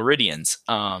the Floridians.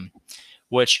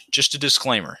 Which, just a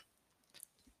disclaimer,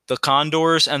 the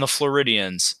Condors and the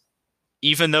Floridians,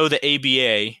 even though the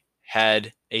ABA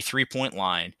had a 3 point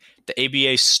line, the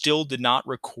ABA still did not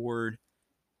record.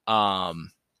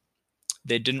 Um,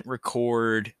 they didn't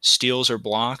record steals or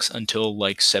blocks until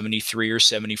like 73 or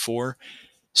 74.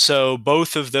 So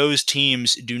both of those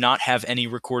teams do not have any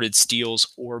recorded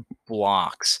steals or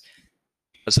blocks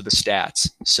because of the stats.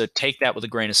 So take that with a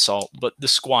grain of salt, but the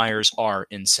Squires are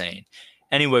insane.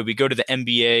 Anyway, we go to the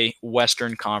NBA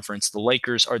Western Conference. The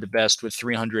Lakers are the best with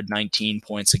 319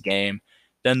 points a game.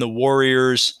 Then the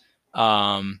Warriors,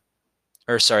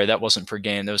 or sorry, that wasn't per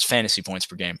game. That was fantasy points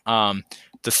per game.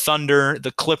 The Thunder,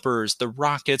 the Clippers, the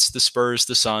Rockets, the Spurs,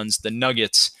 the Suns, the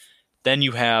Nuggets. Then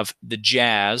you have the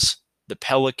Jazz, the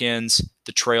Pelicans,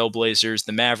 the Trailblazers,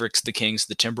 the Mavericks, the Kings,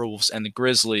 the Timberwolves, and the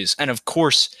Grizzlies. And of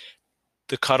course,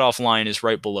 the cutoff line is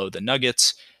right below the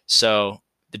Nuggets. So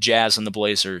the Jazz and the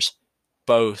Blazers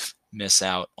both miss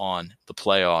out on the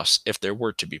playoffs if there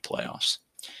were to be playoffs.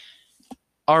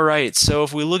 All right, so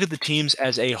if we look at the teams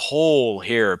as a whole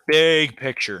here, big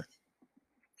picture,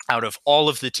 out of all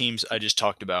of the teams I just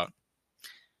talked about,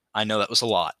 I know that was a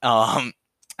lot. Out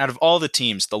of all the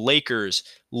teams, the Lakers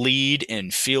lead in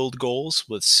field goals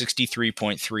with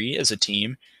 63.3 as a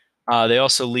team. They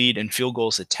also lead in field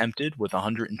goals attempted with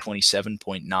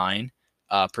 127.9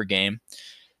 per game.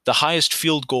 The highest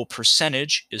field goal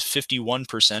percentage is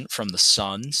 51% from the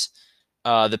Suns.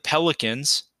 The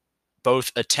Pelicans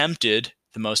both attempted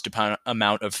the most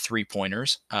amount of 3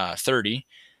 pointers, 30,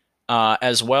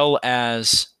 as well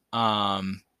as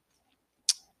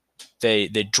they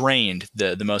drained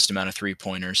the most amount of 3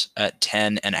 pointers at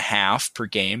 10.5 per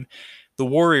game. The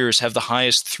Warriors have the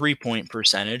highest 3 point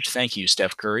percentage. Thank you,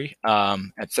 Steph Curry,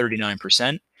 at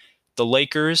 39%. The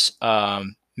Lakers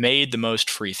made the most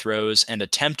free throws and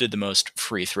attempted the most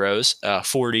free throws,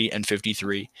 40 and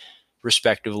 53,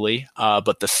 respectively.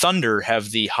 But the Thunder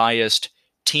have the highest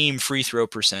team free throw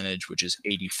percentage, which is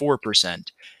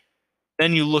 84%.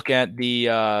 Then you look at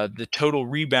the total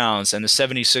rebounds, and the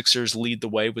 76ers lead the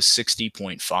way with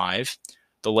 60.5.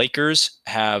 The Lakers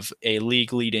have a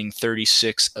league leading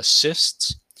 36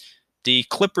 assists. The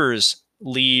Clippers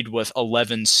lead with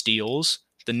 11 steals.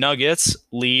 The Nuggets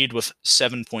lead with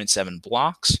 7.7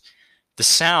 blocks. The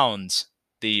Sounds,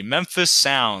 the Memphis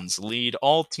Sounds, lead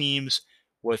all teams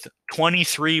with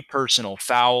 23 personal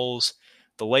fouls.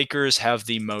 The Lakers have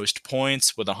the most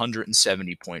points with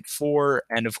 170.4,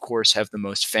 and of course have the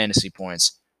most fantasy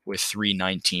points with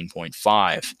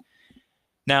 319.5.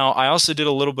 Now, I also did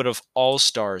a little bit of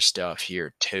all-star stuff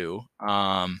here too.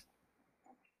 And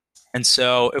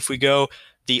so if we go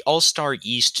the All-Star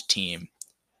East team,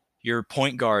 your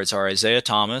point guards are Isaiah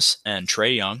Thomas and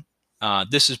Trae Young.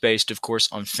 This is based, of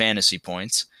course, on fantasy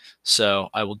points, so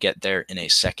I will get there in a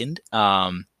second.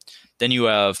 Then you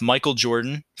have Michael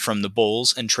Jordan from the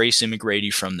Bulls and Tracy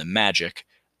McGrady from the Magic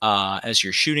as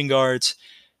your shooting guards.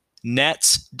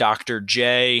 Nets, Dr.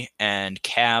 J, and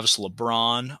Cavs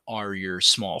LeBron are your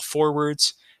small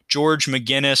forwards. George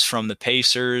McGinnis from the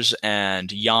Pacers and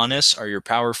Giannis are your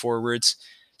power forwards.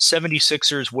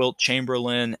 76ers, Wilt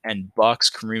Chamberlain, and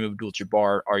Bucks, Kareem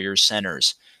Abdul-Jabbar are your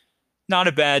centers. Not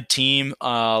a bad team.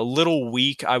 A little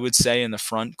weak, I would say, in the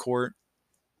front court.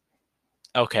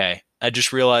 Okay, I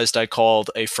just realized I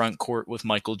called a front court with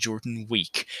Michael Jordan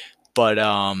weak, but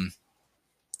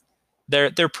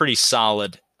they're pretty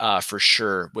solid for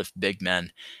sure with big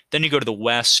men. Then you go to the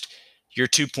West. Your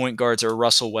 2 point guards are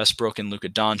Russell Westbrook and Luka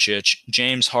Doncic.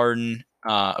 James Harden,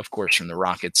 of course, from the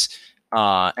Rockets,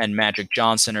 and Magic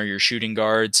Johnson are your shooting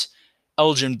guards.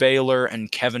 Elgin Baylor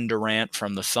and Kevin Durant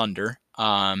from the Thunder.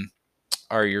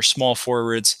 are your small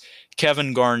forwards.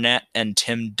 Kevin Garnett and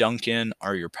Tim Duncan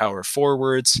are your power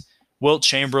forwards. Wilt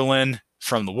Chamberlain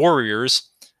from the Warriors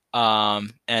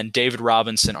and David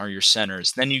Robinson are your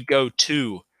centers. Then you go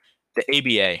to the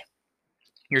ABA.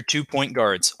 Your 2 point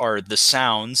guards are the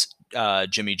Sounds,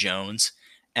 Jimmy Jones,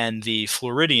 and the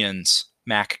Floridians,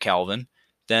 Mac Calvin.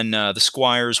 Then the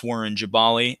Squires, Warren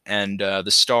Jabali, and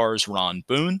the Stars, Ron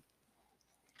Boone.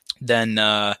 Then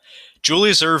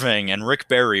Julius Irving and Rick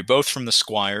Barry, both from the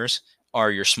Squires, are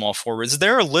your small forwards.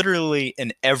 They're literally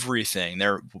in everything.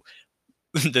 They're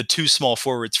the two small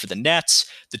forwards for the Nets,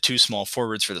 the two small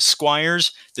forwards for the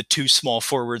Squires, the two small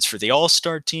forwards for the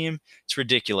All-Star team. It's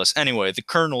ridiculous. Anyway, the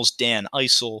Colonels, Dan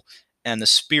Eisel, and the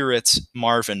Spirits,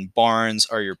 Marvin Barnes,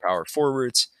 are your power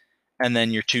forwards. And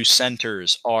then your two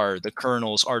centers are the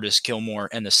Colonels, Artis Gilmore,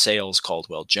 and the Sales,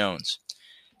 Caldwell Jones.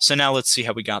 So now let's see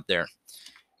how we got there.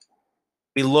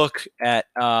 We look at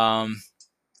all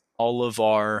of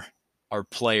our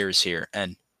players here,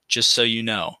 and just so you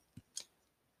know,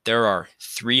 there are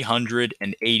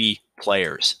 380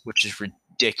 players, which is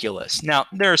ridiculous. Now,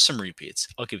 there are some repeats.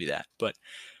 I'll give you that. But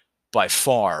by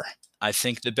far, I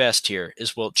think the best here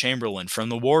is Wilt Chamberlain from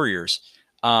the Warriors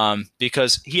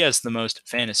because he has the most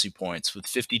fantasy points with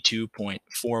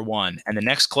 52.41. And the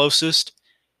next closest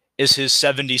is his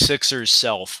 76ers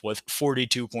self with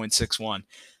 42.61.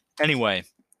 Anyway,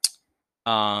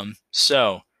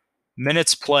 so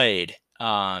minutes played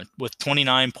with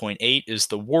 29.8 is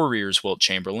the Warriors' Wilt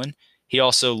Chamberlain. He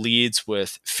also leads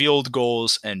with field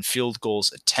goals and field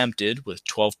goals attempted with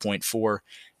 12.4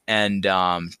 and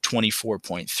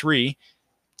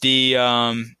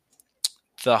 24.3.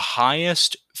 The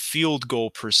highest field goal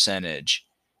percentage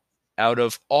out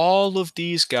of all of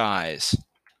these guys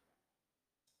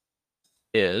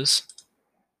is,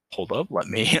 hold up, let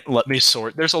me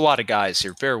sort. There's a lot of guys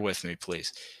here. Bear with me,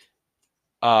 please.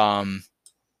 Highest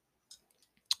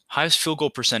field goal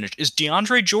percentage is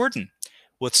DeAndre Jordan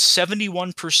with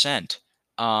 71%.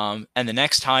 And the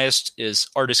next highest is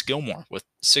Artis Gilmore with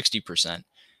 60%.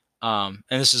 And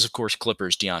this is, of course,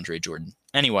 Clippers DeAndre Jordan.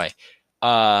 Anyway,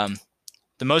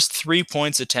 the most 3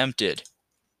 points attempted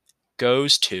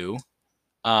goes to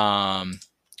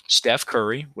Steph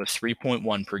Curry with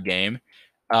 3.1 per game.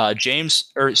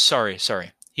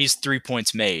 He's 3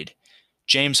 points made.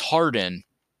 James Harden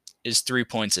is 3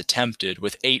 points attempted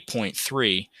with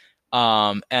 8.3.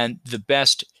 And the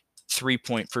best 3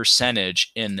 point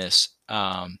percentage in this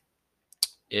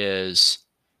is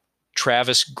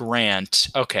Travis Grant.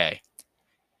 Okay.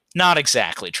 Not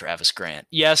exactly Travis Grant.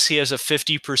 Yes, he has a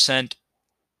 50%.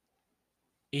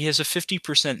 He has a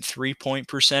 50% 3 point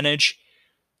percentage,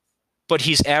 but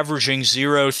he's averaging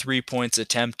 0 3 points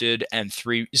attempted and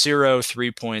 0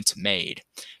 3 points made.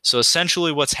 So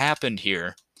essentially what's happened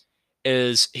here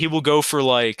is he'll go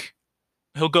like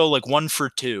 1 for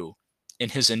 2 in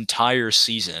his entire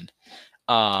season.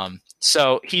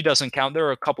 So he doesn't count. There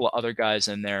are a couple of other guys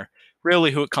in there.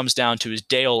 Really, who it comes down to is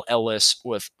Dale Ellis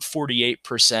with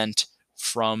 48%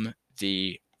 from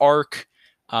the arc,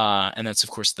 and that's of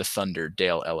course the Thunder.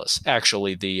 Dale Ellis,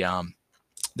 actually the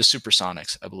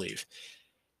Supersonics, I believe.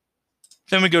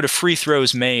 Then we go to free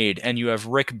throws made, and you have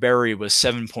Rick Barry with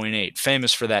 7.8,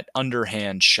 famous for that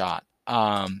underhand shot.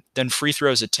 Then free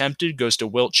throws attempted goes to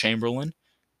Wilt Chamberlain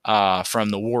from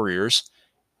the Warriors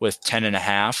with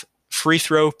 10.5. Free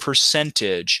throw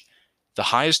percentage, the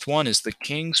highest one is the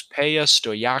Kings' Peja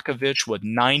Stojakovic with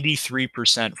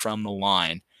 93% from the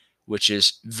line, which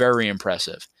is very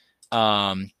impressive.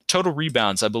 Total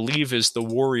rebounds, I believe, is the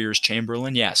Warriors'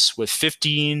 Chamberlain, yes, with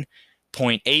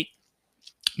 15.8.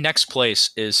 Next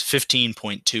place is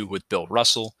 15.2 with Bill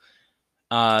Russell.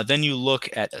 Then you look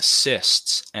at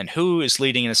assists, and who is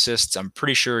leading in assists? I'm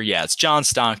pretty sure, it's John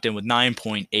Stockton with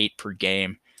 9.8 per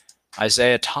game.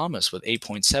 Isaiah Thomas with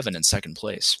 8.7 in second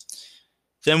place.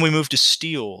 Then we move to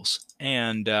steals,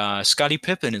 and Scottie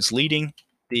Pippen is leading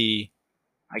the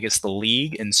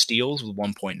league in steals with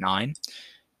 1.9.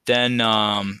 Then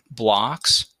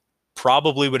blocks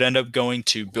probably would end up going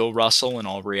to Bill Russell in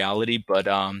all reality, but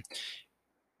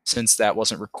since that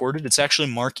wasn't recorded, it's actually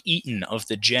Mark Eaton of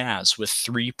the Jazz with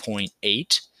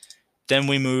 3.8. Then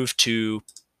we move to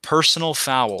personal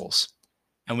fouls,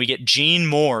 and we get Gene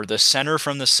Moore, the center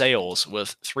from the Sales,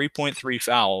 with 3.3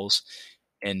 fouls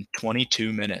in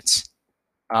 22 minutes.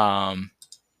 And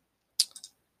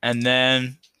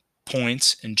then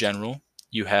points in general,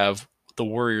 you have the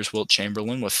Warriors' Wilt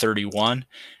Chamberlain with 31,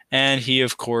 and he,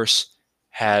 of course,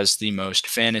 has the most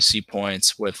fantasy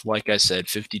points with, like I said,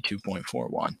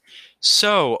 52.41.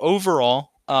 So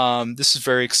overall, this is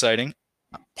very exciting.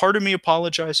 part of me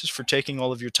apologizes for taking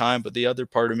all of your time, but the other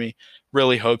part of me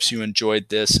really hopes you enjoyed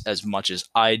this as much as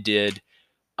I did.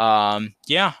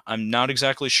 Yeah, I'm not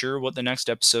exactly sure what the next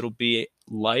episode will be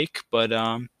like, but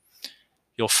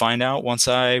you'll find out once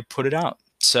I put it out.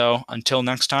 So until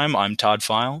next time, I'm Todd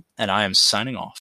File, and I am signing off.